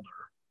welder.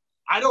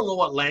 I don't know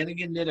what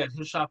Lanigan did at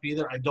his shop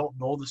either. I don't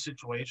know the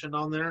situation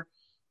on there,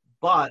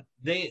 but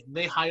they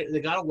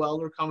got a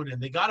welder coming in.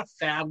 They got a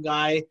fab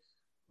guy.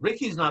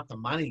 Ricky's not the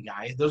money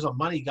guy. There's a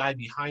money guy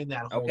behind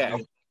that whole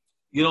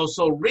deal.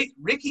 So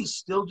Ricky's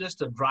still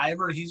just a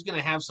driver. He's going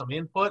to have some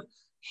input.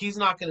 He's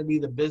not going to be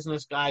the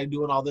business guy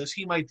doing all this.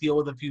 He might deal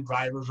with a few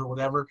drivers or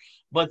whatever.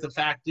 But the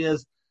fact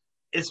is,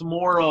 it's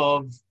more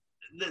of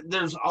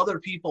there's other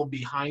people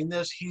behind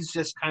this. He's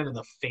just kind of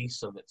the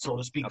face of it, so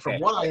to speak,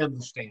 from what I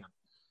understand.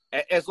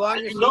 As long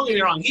as don't get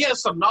me wrong, he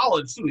has some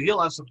knowledge too. He'll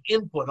have some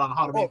input on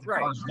how to make the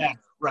cars better,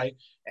 right?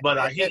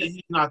 But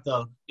he's not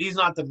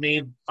the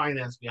main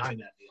finance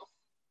behind that deal.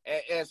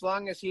 As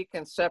long as he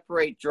can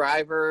separate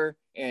driver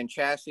and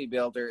chassis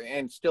builder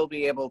and still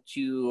be able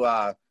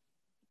to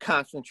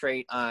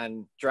concentrate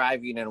on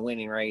driving and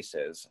winning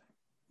races.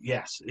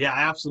 Yes, yeah,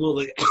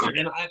 absolutely,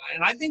 and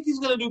I think he's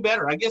going to do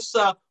better. I guess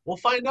we'll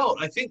find out.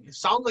 I think it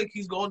sounds like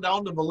he's going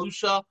down to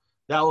Volusia.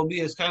 That will be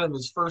his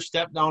first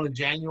step down in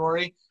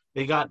January.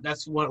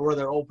 That's where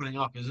they're opening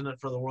up, isn't it,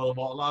 for the World of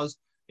Outlaws?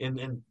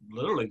 And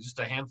literally just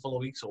a handful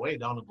of weeks away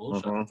down in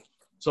Volusia. Mm-hmm.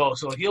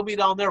 So he'll be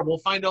down there. We'll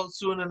find out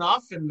soon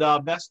enough. And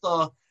best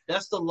of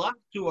luck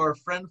to our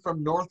friend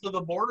from north of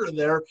the border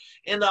there.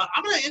 And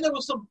I'm going to end up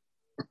with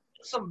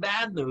some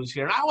bad news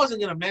here. And I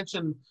wasn't going to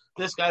mention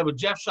this guy, but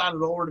Jeff shot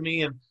it over to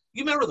me. And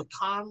you remember the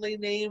Conley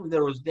name?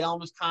 There was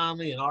Delmas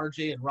Conley and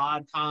RJ and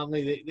Rod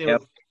Conley.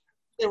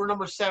 They were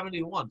number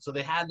 71, so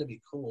they had to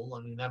be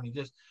cool.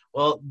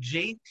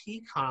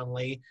 JT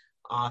Conley,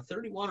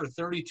 31 or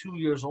 32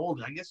 years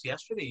old. I guess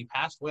yesterday he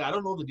passed away. I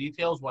don't know the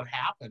details what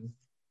happened,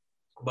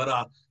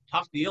 but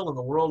tough deal in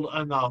the world,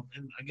 and I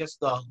guess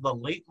the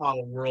late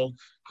model world,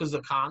 because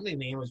the Conley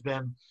name has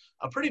been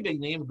a pretty big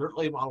name in dirt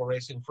late model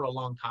racing for a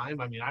long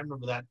time. I mean, I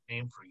remember that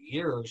name for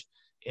years,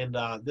 and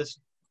this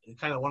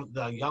kind of one of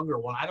the younger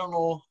one. I don't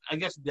know. I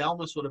guess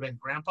Delmas would have been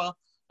grandpa,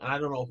 and I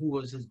don't know who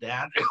was his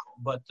dad,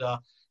 but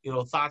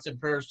thoughts and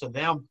prayers to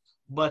them.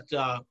 But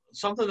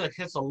something that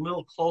hits a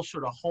little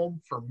closer to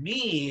home for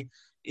me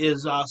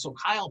is so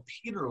Kyle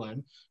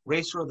Peterlin,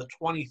 racer of the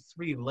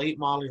 23 late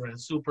model, ran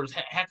supers,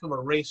 heck of a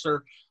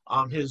racer.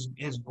 His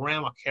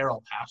grandma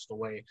Carol passed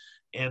away,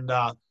 and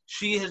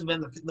she has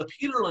been the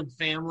Peterlin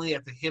family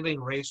at the Hibbing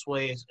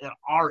Raceways in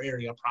our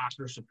area,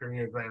 Proctor,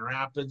 Superior, Grand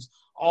Rapids,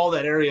 all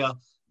that area.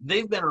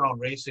 They've been around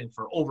racing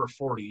for over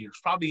 40 years,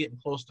 probably getting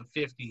close to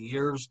 50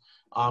 years.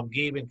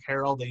 Gabe and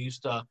Carol, they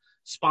used to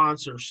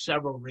sponsor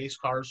several race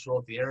cars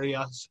throughout the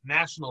area,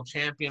 national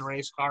champion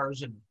race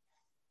cars. And,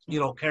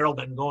 Gabe and Carol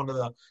been going to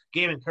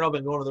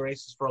the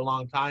races for a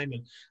long time.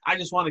 And I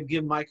just want to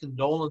give my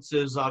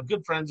condolences,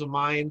 good friends of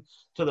mine,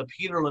 to the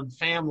Peterlin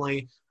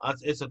family.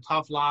 It's a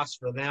tough loss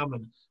for them.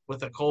 And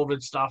with the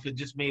COVID stuff, it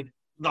just made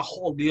the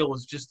whole deal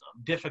was just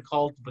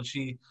difficult, but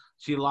she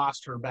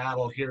lost her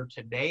battle here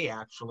today,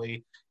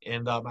 actually.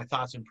 And my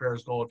thoughts and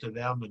prayers go to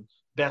them, and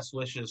best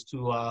wishes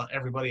to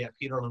everybody at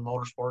Peterlin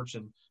Motorsports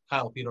and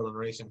Kyle Peterlin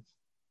Racing.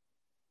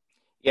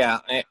 Yeah.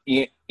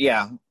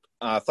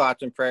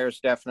 Thoughts and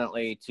prayers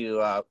definitely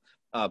to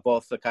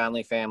both the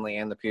Conley family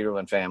and the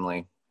Peterlin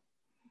family.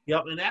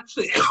 Yep, and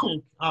actually,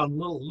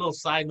 little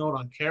side note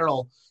on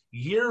Carol.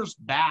 Years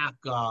back,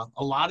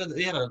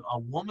 they had a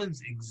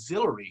woman's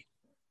auxiliary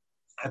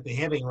at the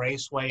Hibbing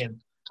Raceway, and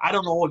I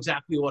don't know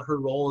exactly what her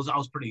role is. I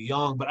was pretty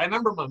young, but I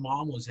remember my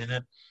mom was in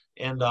it,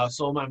 and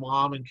so my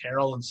mom and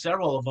Carol and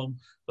several of them.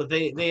 But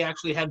they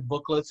actually had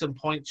booklets and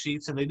point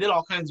sheets, and they did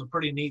all kinds of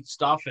pretty neat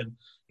stuff, and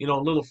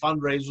little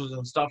fundraisers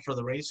and stuff for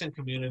the racing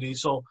community.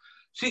 So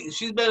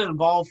she's been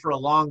involved for a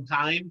long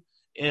time,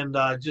 and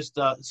just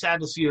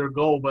sad to see her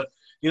go. But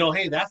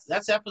hey,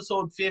 that's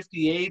episode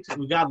 58.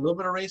 We got a little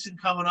bit of racing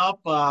coming up.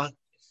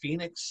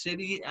 Phoenix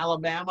City,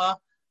 Alabama.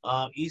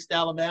 East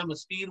Alabama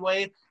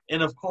Speedway,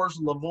 and of course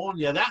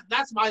Livonia.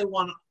 That's my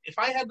one. If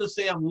I had to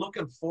say I'm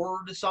looking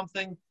forward to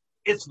something,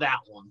 it's that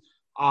one.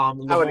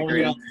 Livonia, I would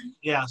agree.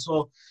 Yeah,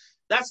 so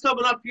that's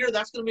coming up here.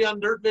 That's going to be on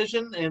Dirt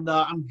Vision, and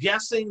I'm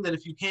guessing that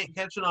if you can't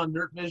catch it on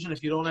Dirt Vision,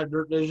 if you don't have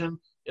Dirt Vision,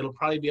 it'll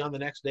probably be on the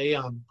next day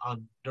on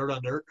Dirt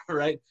on Dirt,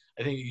 right?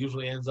 I think it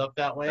usually ends up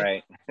that way.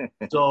 Right.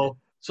 So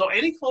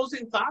any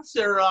closing thoughts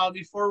there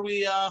before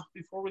we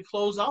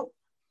close out?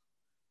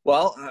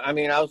 Well, I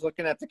mean, I was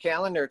looking at the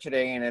calendar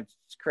today, and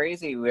it's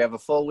crazy. We have a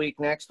full week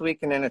next week,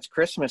 and then it's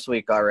Christmas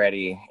week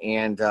already.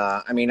 And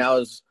I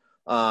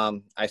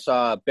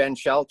saw Ben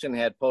Shelton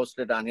had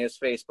posted on his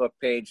Facebook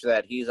page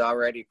that he's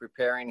already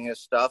preparing his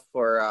stuff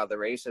for the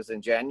races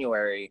in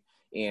January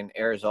in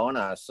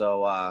Arizona.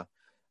 So,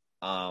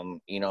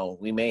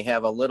 we may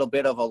have a little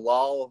bit of a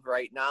lull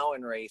right now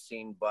in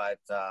racing, but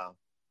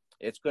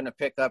it's going to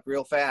pick up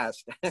real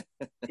fast.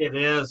 It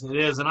is.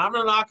 And I'm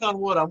going to knock on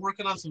wood. I'm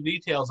working on some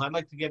details. I'd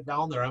like to get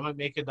down there. I might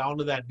make it down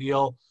to that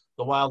deal,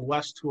 the Wild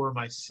West Tour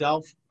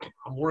myself.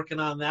 I'm working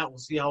on that. We'll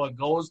see how it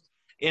goes.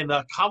 And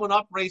coming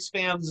up, race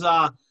fans,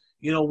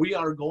 we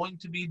are going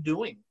to be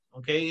doing,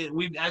 okay?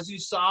 As you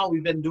saw,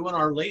 we've been doing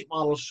our late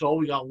model show.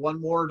 We got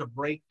one more to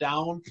break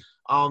down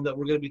that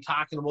we're going to be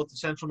talking about the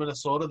Central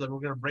Minnesota. Then we're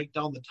going to break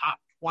down the top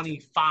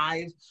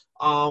 25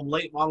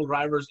 late model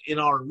drivers in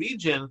our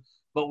region.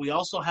 But we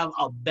also have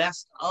a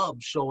best of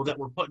show that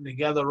we're putting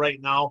together right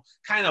now,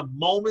 kind of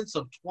moments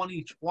of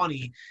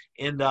 2020.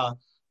 And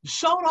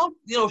shout out,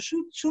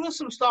 shoot us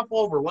some stuff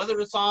over,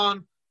 whether it's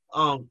on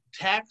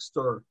text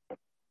or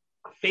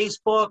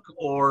Facebook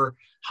or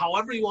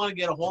however you want to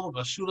get a hold of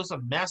us. Shoot us a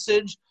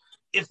message.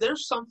 If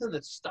there's something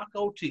that stuck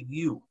out to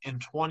you in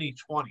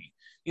 2020,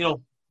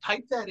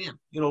 type that in.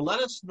 Let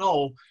us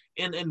know.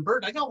 And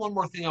Bert, I got one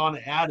more thing I want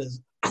to add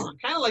is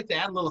kind of like to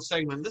add a little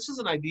segment. This is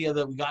an idea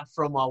that we got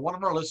from one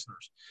of our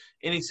listeners.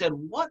 And he said,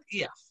 what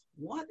if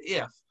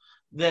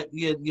that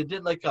you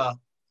did like a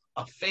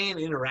fan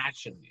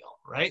interaction deal,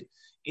 right?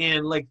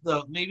 And like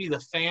maybe the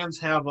fans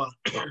have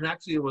and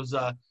actually it was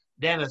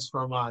Dennis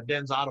from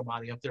Den's Auto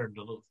Body up there in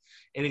Duluth.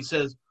 And he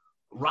says,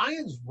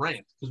 Ryan's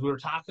rant, because we were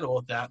talking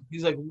about that.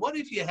 He's like, what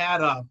if you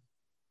had a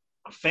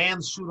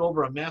fan shoot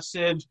over a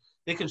message?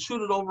 They could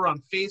shoot it over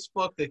on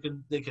Facebook. They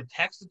could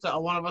text it to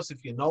one of us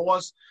if you know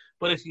us.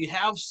 But if you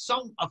have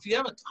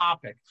a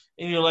topic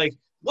and you're like,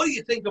 what do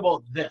you think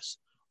about this?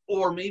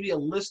 Or maybe a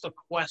list of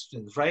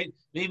questions, right?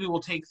 Maybe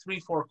we'll take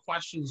 3-4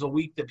 questions a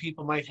week that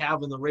people might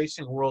have in the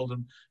racing world,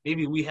 and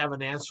maybe we have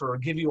an answer or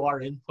give you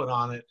our input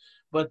on it.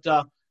 But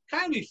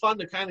kind of be fun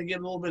to kind of get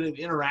a little bit of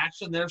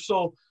interaction there.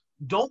 So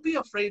don't be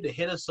afraid to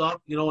hit us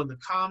up, in the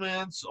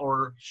comments,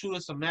 or shoot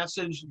us a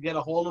message, get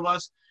a hold of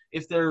us.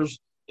 If there's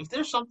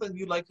something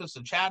you'd like us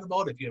to chat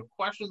about, if you have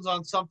questions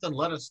on something,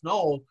 let us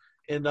know.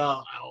 And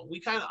I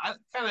kind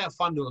of have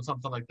fun doing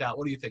something like that.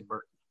 What do you think,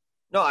 Bert?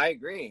 No, I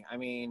agree. I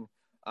mean,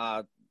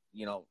 the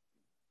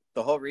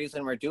whole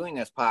reason we're doing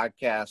this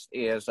podcast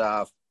is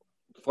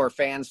for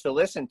fans to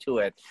listen to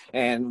it.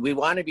 And we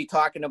want to be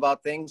talking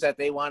about things that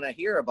they want to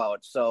hear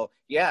about. So,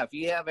 yeah, if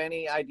you have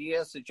any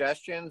ideas,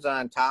 suggestions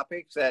on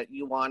topics that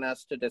you want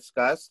us to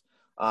discuss,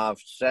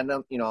 send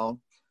them,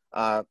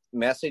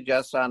 message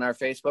us on our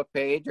Facebook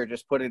page, or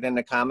just put it in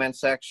the comment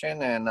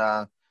section,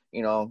 and,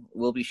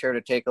 we'll be sure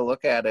to take a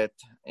look at it.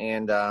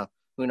 And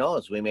who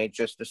knows, we may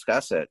just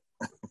discuss it.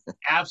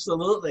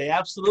 Absolutely.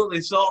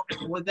 So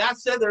with that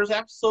said, there's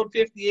episode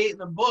 58 in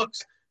the books.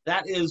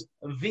 That is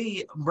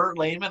the Bert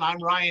Lehman. I'm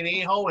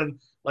Ryan Aho, and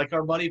like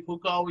our buddy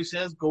Puka always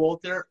says, go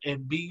out there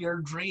and be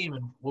your dream,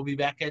 and we'll be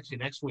back at you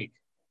next week.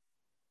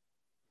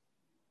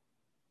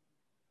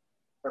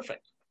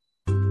 Perfect.